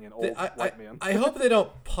of being an old white man. I hope they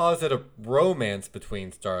don't posit a romance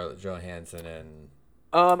between Scarlett Johansson and.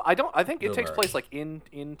 I think it takes place like in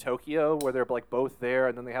Tokyo, where they're like both there,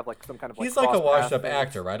 and then they have like some kind of like. He's like a washed-up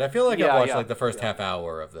actor, right? I feel like I watched like the first half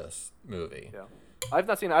hour of this movie. Yeah, I've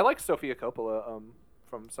not seen it. I like Sofia Coppola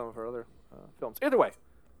from some of her other films. Either way,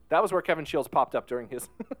 that was where Kevin Shields popped up during his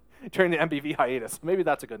during the MBV hiatus. Maybe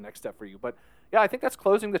that's a good next step for you. But yeah, I think that's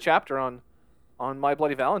closing the chapter on My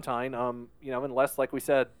Bloody Valentine. Unless, like we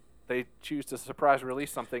said, they choose to surprise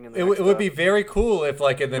release something. It would be very cool if,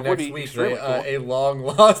 like, in the next week, a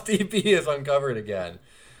long-lost EP is uncovered again.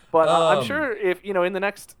 But I'm sure if, in the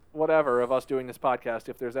next whatever of us doing this podcast,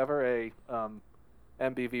 if there's ever a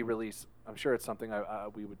MBV release, I'm sure it's something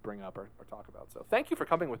we would bring up or talk about. So thank you for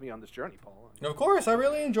coming with me on this journey, Paul. Of course, I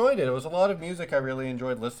really enjoyed it. It was a lot of music I really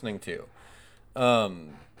enjoyed listening to.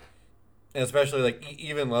 And especially, like,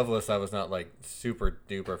 even Loveless, I was not, like, super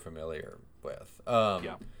duper familiar with.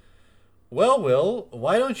 Yeah. Well, Will,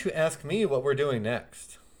 why don't you ask me what we're doing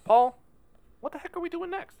next? Paul, what the heck are we doing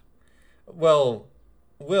next? Well,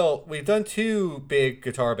 Will, we've done 2 big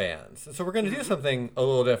guitar bands, so we're going to do something a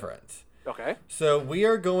little different. Okay. So we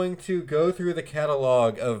are going to go through the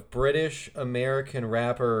catalog of British-American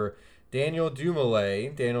rapper Daniel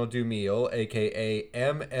Dumile, a.k.a.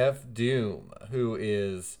 MF Doom, who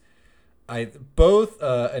is both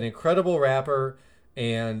an incredible rapper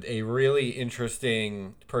and a really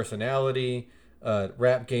interesting personality,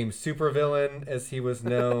 rap game supervillain, as he was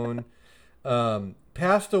known.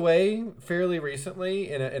 Passed away fairly recently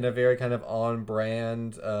in a very kind of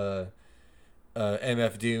on-brand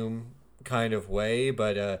MF Doom kind of way,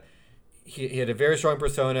 but he had a very strong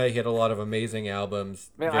persona. He had a lot of amazing albums.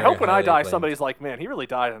 Man, I hope when I die, somebody's like, man, he really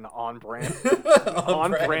died in an on-brand,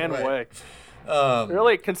 on-brand way.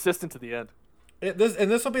 Really consistent to the end.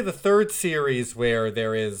 This will be the 3rd series where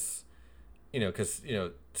there is, because,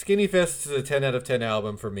 Skinny Fists is a 10 out of 10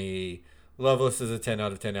 album for me. Loveless is a 10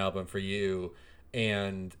 out of 10 album for you.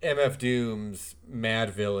 And MF Doom's Mad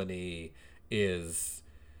Villainy is,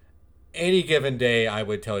 any given day, I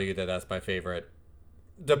would tell you that that's my favorite.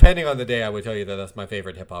 Depending on the day, I would tell you that that's my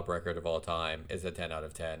favorite hip-hop record of all time, is a 10 out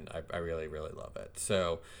of 10. I really, really love it.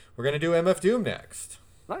 So we're going to do MF Doom next.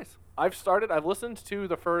 Nice. I've listened to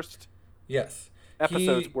the first... Yes.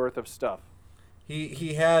 Episodes worth of stuff.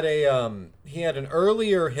 He had an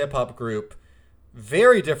earlier hip hop group,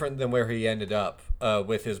 very different than where he ended up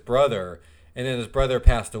with his brother, and then his brother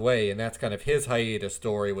passed away, and that's kind of his hiatus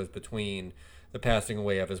story, was between the passing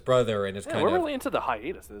away of his brother and his kind of. We're really into the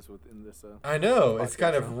hiatuses within this. I know it's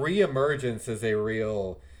kind of reemergence as a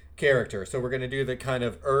real character. So we're going to do the kind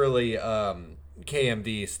of early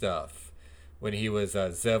KMD stuff when he was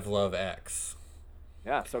Zev Love X.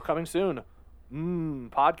 Yeah, so coming soon,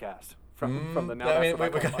 podcast from the now.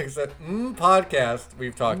 Podcast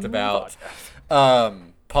we've talked about.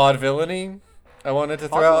 Pod Villainy, I wanted to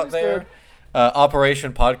throw out there.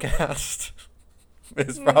 Operation Podcast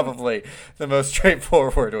is probably the most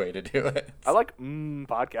straightforward way to do it. I like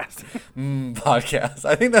podcast. Podcast.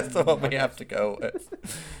 I think that's the one we have to go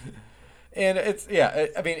with. And it's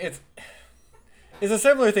a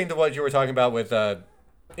similar thing to what you were talking about with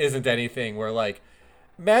Isn't Anything, where like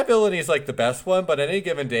Mad Villainy is like the best one, but any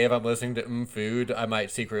given day if I'm listening to Food, I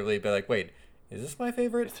might secretly be like, wait, is this my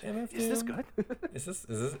favorite MF Doom? Is this good?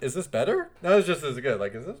 is this better? No, it's just as good.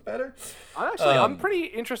 Like, is this better? I'm pretty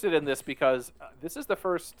interested in this because this is the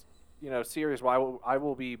first, series where I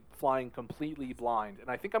will be flying completely blind, and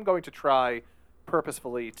I think I'm going to try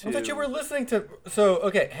purposefully to. I thought you were listening to. So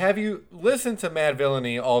okay, have you listened to Mad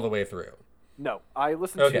Villainy all the way through? No, I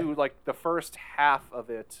listened to like the first half of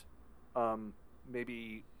it,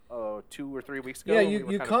 maybe 2 or 3 weeks ago. Yeah,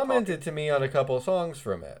 you commented to me on a couple of songs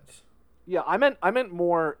from it. Yeah, I meant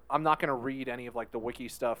more. I'm not going to read any of like the wiki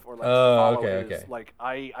stuff or like follow his. Like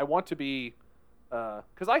I want to be,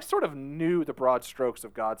 because I sort of knew the broad strokes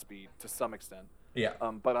of Godspeed to some extent, Yeah.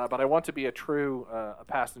 But I want to be a true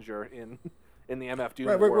passenger in the MF Doom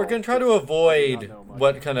Right, world. we're going to try to avoid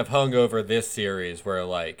what kind of hung over this series where,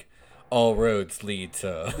 like, all roads lead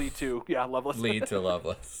to Loveless. lead to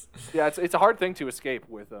Loveless. Yeah, it's a hard thing to escape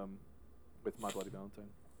with My Bloody Valentine.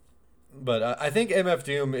 But I think MF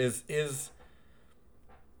Doom is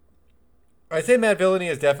I'd say Mad Villainy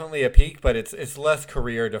is definitely a peak, but it's less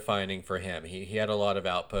career defining for him. He had a lot of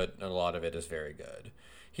output, and a lot of it is very good.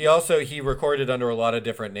 He recorded under a lot of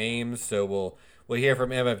different names, so we'll hear from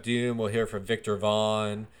MF Doom, we'll hear from Victor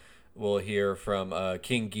Vaughn, we'll hear from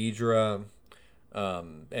King Ghidorah,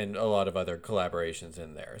 and a lot of other collaborations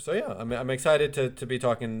in there. So yeah, I'm excited to be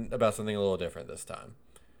talking about something a little different this time.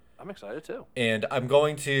 I'm excited too. And I'm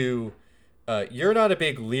going to. You're not a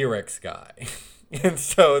big lyrics guy, and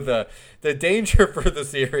so the danger for the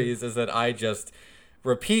series is that I just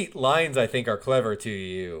repeat lines I think are clever to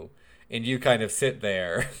you, and you kind of sit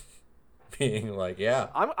there, being like, "Yeah."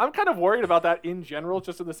 I'm kind of worried about that in general,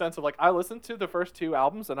 just in the sense of like I listened to the first 2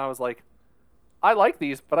 albums and I was like, I like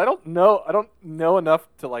these, but I don't know enough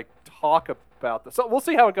to like talk about this. So we'll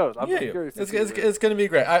see how it goes. I'm curious. It's going to be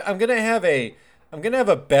great. I'm going to have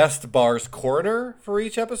a best bars corner for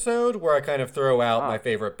each episode where I kind of throw out my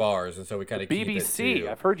favorite bars, and so we kind of keep it BBC. to...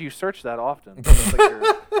 I've heard you search that often.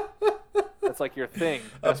 That's like your thing.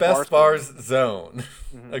 A best bars zone.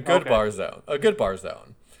 Mm-hmm. A good bar zone. A good bar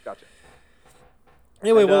zone. Gotcha.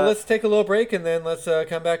 Anyway, well, let's take a little break, and then let's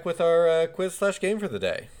come back with our quiz/game for the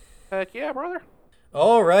day. Heck yeah, brother.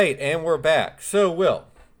 All right, and we're back. So, Will,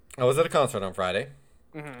 I was at a concert on Friday.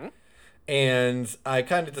 Mm-hmm. And I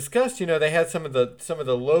kind of discussed, they had some of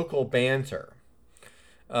the local banter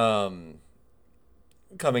coming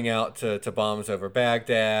out to Bombs Over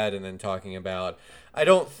Baghdad, and then talking about, I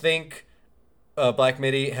don't think Black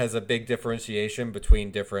Midi has a big differentiation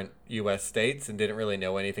between different U.S. states, and didn't really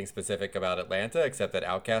know anything specific about Atlanta, except that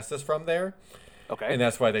Outkast is from there. Okay. And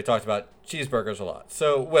that's why they talked about cheeseburgers a lot.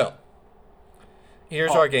 So, Will,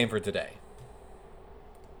 here's our game for today.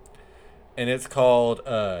 And it's called...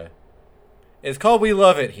 We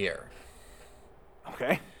Love It Here.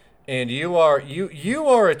 Okay. And you are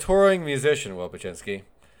a touring musician, Will Paczynski.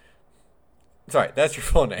 Sorry, that's your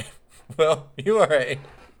full name. Well, you are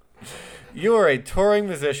a touring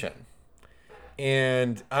musician.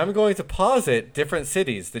 And I'm going to posit different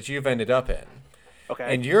cities that you've ended up in.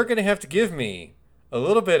 Okay. And you're going to have to give me a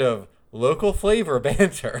little bit of local flavor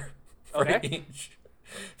banter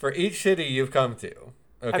for each city you've come to.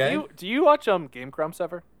 Okay? Do you watch Game Grumps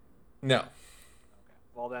ever? No.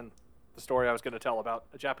 Well, then, the story I was going to tell about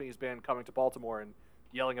a Japanese band coming to Baltimore and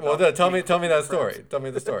yelling about... Well, tell me that story. Tell me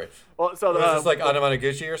the story. Well, so was this like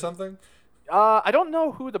Anamanaguchi or something? I don't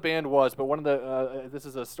know who the band was, but one of the... this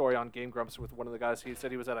is a story on Game Grumps with one of the guys. He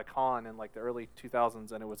said he was at a con in like the early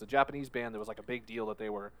 2000s, and it was a Japanese band that was like a big deal that they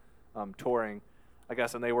were touring, I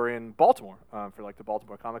guess, and they were in Baltimore for like the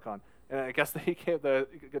Baltimore Comic Con. And I guess the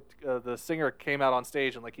singer came out on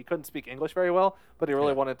stage and like he couldn't speak English very well, but he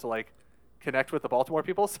really wanted to like connect with the Baltimore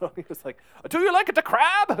people, so he was like, "Do you like it to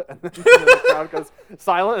crab?" And then the crowd goes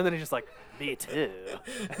silent, and then he's just like, "Me too."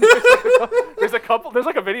 There's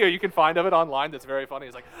like a video you can find of it online that's very funny.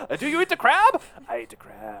 He's like, "Do you eat the crab?" "I eat the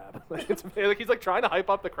crab." Like he's like trying to hype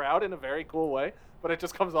up the crowd in a very cool way, but it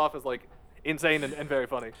just comes off as like insane and very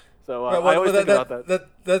funny. So I always think about that.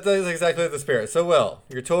 That's exactly the spirit. So, Will,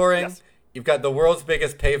 you're touring. Yes. You've got the world's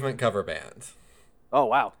biggest Pavement cover band. Oh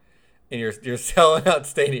wow. And you're selling out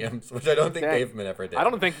stadiums, which I don't think Pavement ever did. I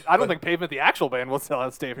don't think Pavement, the actual band, will sell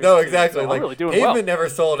out stadiums. No, exactly. So like really doing Pavement never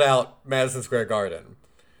sold out Madison Square Garden,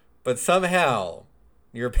 but somehow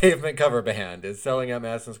your Pavement cover band is selling out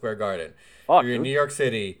Madison Square Garden. You're in New York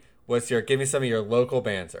City. Give me some of your local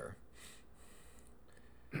banter.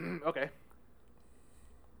 Okay.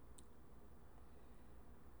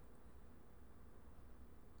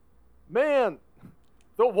 Man,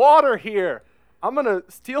 the water here. I'm going to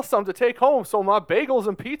steal some to take home so my bagels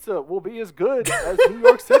and pizza will be as good as New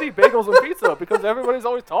York City bagels and pizza, because everybody's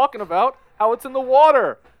always talking about how it's in the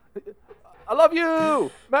water. I love you.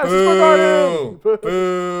 Madison Square Garden.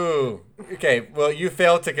 Boo. Okay, well, you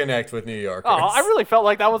failed to connect with New Yorkers. Oh, I really felt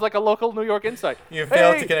like that was like a local New York insight. You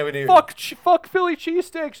failed to connect with New York. Fuck Philly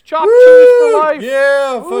cheesesteaks. Chopped cheese for life.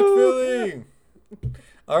 Yeah, fuck Philly.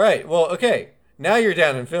 All right, well, okay. Now you're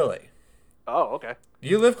down in Philly. Oh, okay.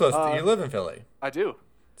 You live close. You live in Philly. I do.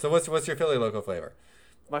 So what's your Philly local flavor?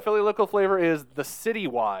 My Philly local flavor is the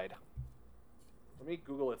citywide. Let me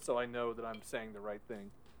Google it so I know that I'm saying the right thing.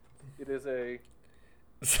 It is a...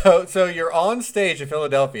 So you're on stage in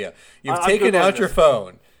Philadelphia. You've taken out your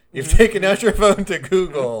phone. You've taken out your phone to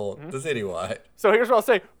Google the citywide. So here's what I'll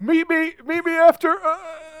say. Meet me after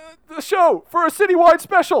the show for a citywide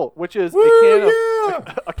special, which is Woo,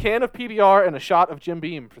 a can of PBR and a shot of Jim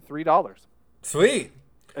Beam for $3. Sweet.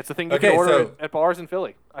 It's a thing you can order at bars in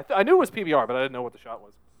Philly. I knew it was PBR, but I didn't know what the shot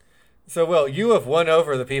was. So, Will, you have won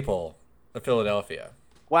over the people of Philadelphia.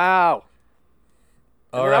 Wow.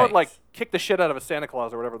 All right. I would kick the shit out of a Santa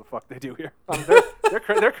Claus or whatever the fuck they do here.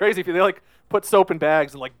 They're crazy. They put soap in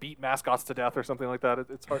bags and beat mascots to death or something like that.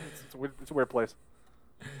 It's hard. It's a weird place.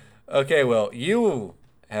 Okay, Will, you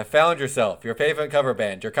have found yourself your favorite cover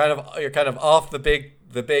band. You're kind of off the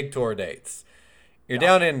big tour dates. You're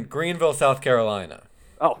down in Greenville, South Carolina.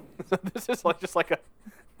 Oh, this is just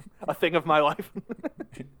a thing of my life.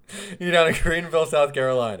 You're down in Greenville, South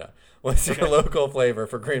Carolina. What's your local flavor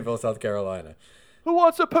for Greenville, South Carolina? Who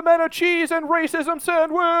wants a pimento cheese and racism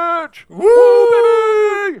sandwich? Woo,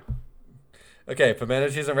 baby! Okay, pimento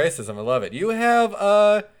cheese and racism. I love it. You have,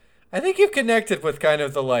 I think you've connected with kind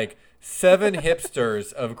of the 7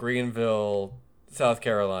 hipsters of Greenville, South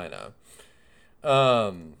Carolina.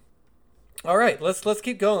 All right, let's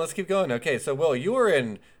keep going. Let's keep going. Okay, so Will, you are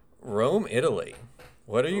in Rome, Italy.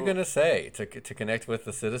 What are you gonna say to connect with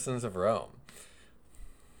the citizens of Rome?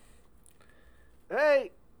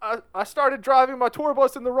 Hey, I started driving my tour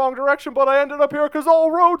bus in the wrong direction, but I ended up here because all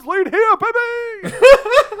roads lead here, baby.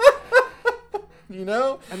 You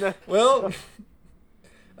know, and then, well,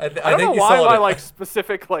 I don't know think you why saw my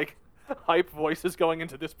specific hype voice is going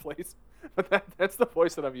into this place, but that's the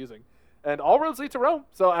voice that I'm using. And all roads lead to Rome,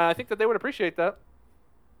 so I think that they would appreciate that.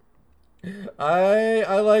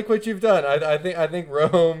 I like what you've done. I think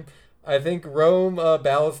Rome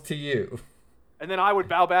bows to you. And then I would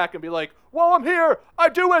bow back and be like, "While I'm here, I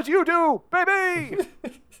do as you do, baby."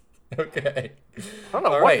 Okay. I don't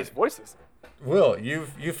know what this voice is. Will, you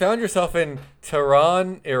found yourself in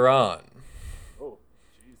Tehran, Iran. Oh,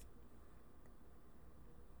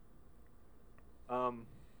 jeez.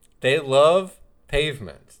 They love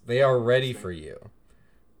pavement. They are ready for you.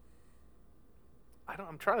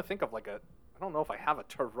 I'm trying to think of I don't know if I have a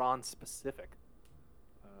Tehran specific.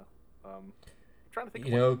 I'm trying to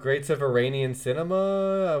think. Greats of Iranian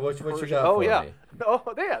cinema. What you got? Oh for yeah. me? Oh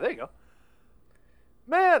yeah. There you go.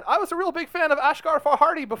 Man, I was a real big fan of Ashghar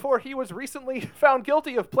Farhadi before he was recently found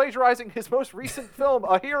guilty of plagiarizing his most recent film,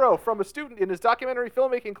 A Hero, from a student in his documentary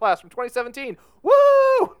filmmaking class from 2017.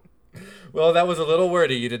 Woo! Well, that was a little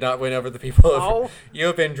wordy. You did not win over the people. Oh. You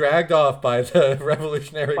have been dragged off by the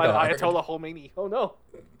Revolutionary Guard. By the Ayatollah Khomeini. Oh, no.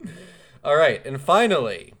 All right. And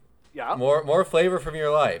finally, yeah. more flavor from your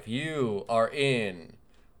life. You are in.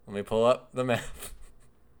 Let me pull up the map.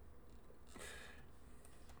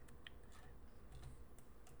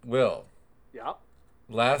 Will. Yeah.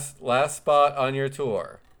 Last spot on your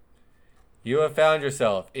tour. You have found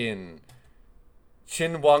yourself in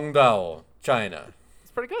Qinhuangdao, China.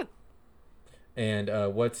 It's pretty good. And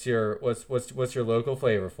what's your local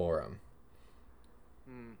flavor for them?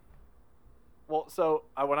 Well, so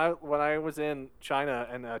when I was in China,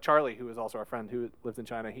 and Charlie, who is also our friend who lives in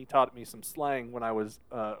China, he taught me some slang when I was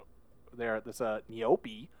there. This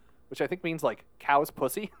niopi, which I think means cow's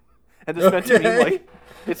pussy, and it's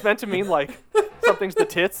meant to mean something's the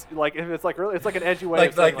tits. If it's really, it's an edgy way.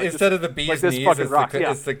 Instead of the bee's knees,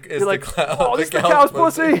 it's the cloud. Oh, this is the cow's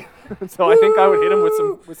pussy. And so I think I would hit him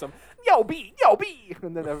with some yo bee,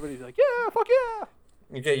 and then everybody's like, yeah, fuck yeah.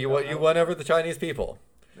 Okay, you won over the Chinese people.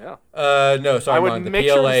 Yeah. No, sorry, I would make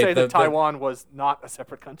sure to say that Taiwan was not a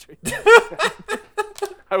separate country.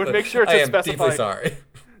 I would make sure to specify. I am deeply sorry.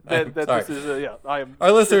 This is I am.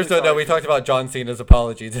 Our listeners don't know. We talked about John Cena's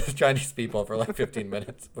apology to the Chinese people for 15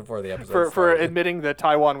 minutes before the episode. For admitting that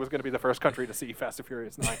Taiwan was going to be the first country to see Fast and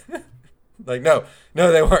Furious 9.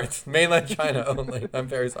 No, they weren't. Mainland China only. I'm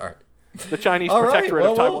very sorry. The Chinese protectorate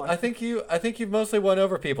of Taiwan. Well, I think you've mostly won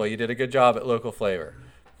over people. You did a good job at local flavor.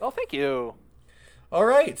 Oh, thank you. All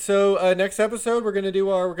right, so next episode we're gonna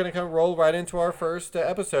kind of roll right into our first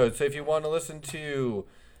episode. So if you want to listen to,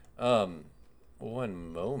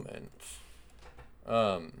 one moment,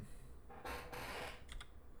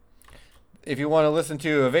 if you want to listen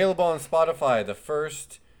to available on Spotify the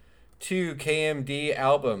first 2 KMD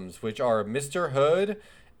albums, which are Mr. Hood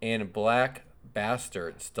and Black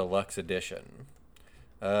Bastards Deluxe Edition.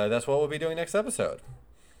 That's what we'll be doing next episode.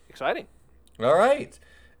 Exciting. All right,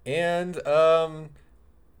 and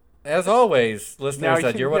as always,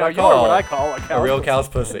 listeners, you're what I call a real cow's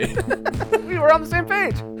pussy. We were on the same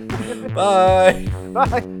page. Bye.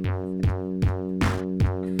 Bye.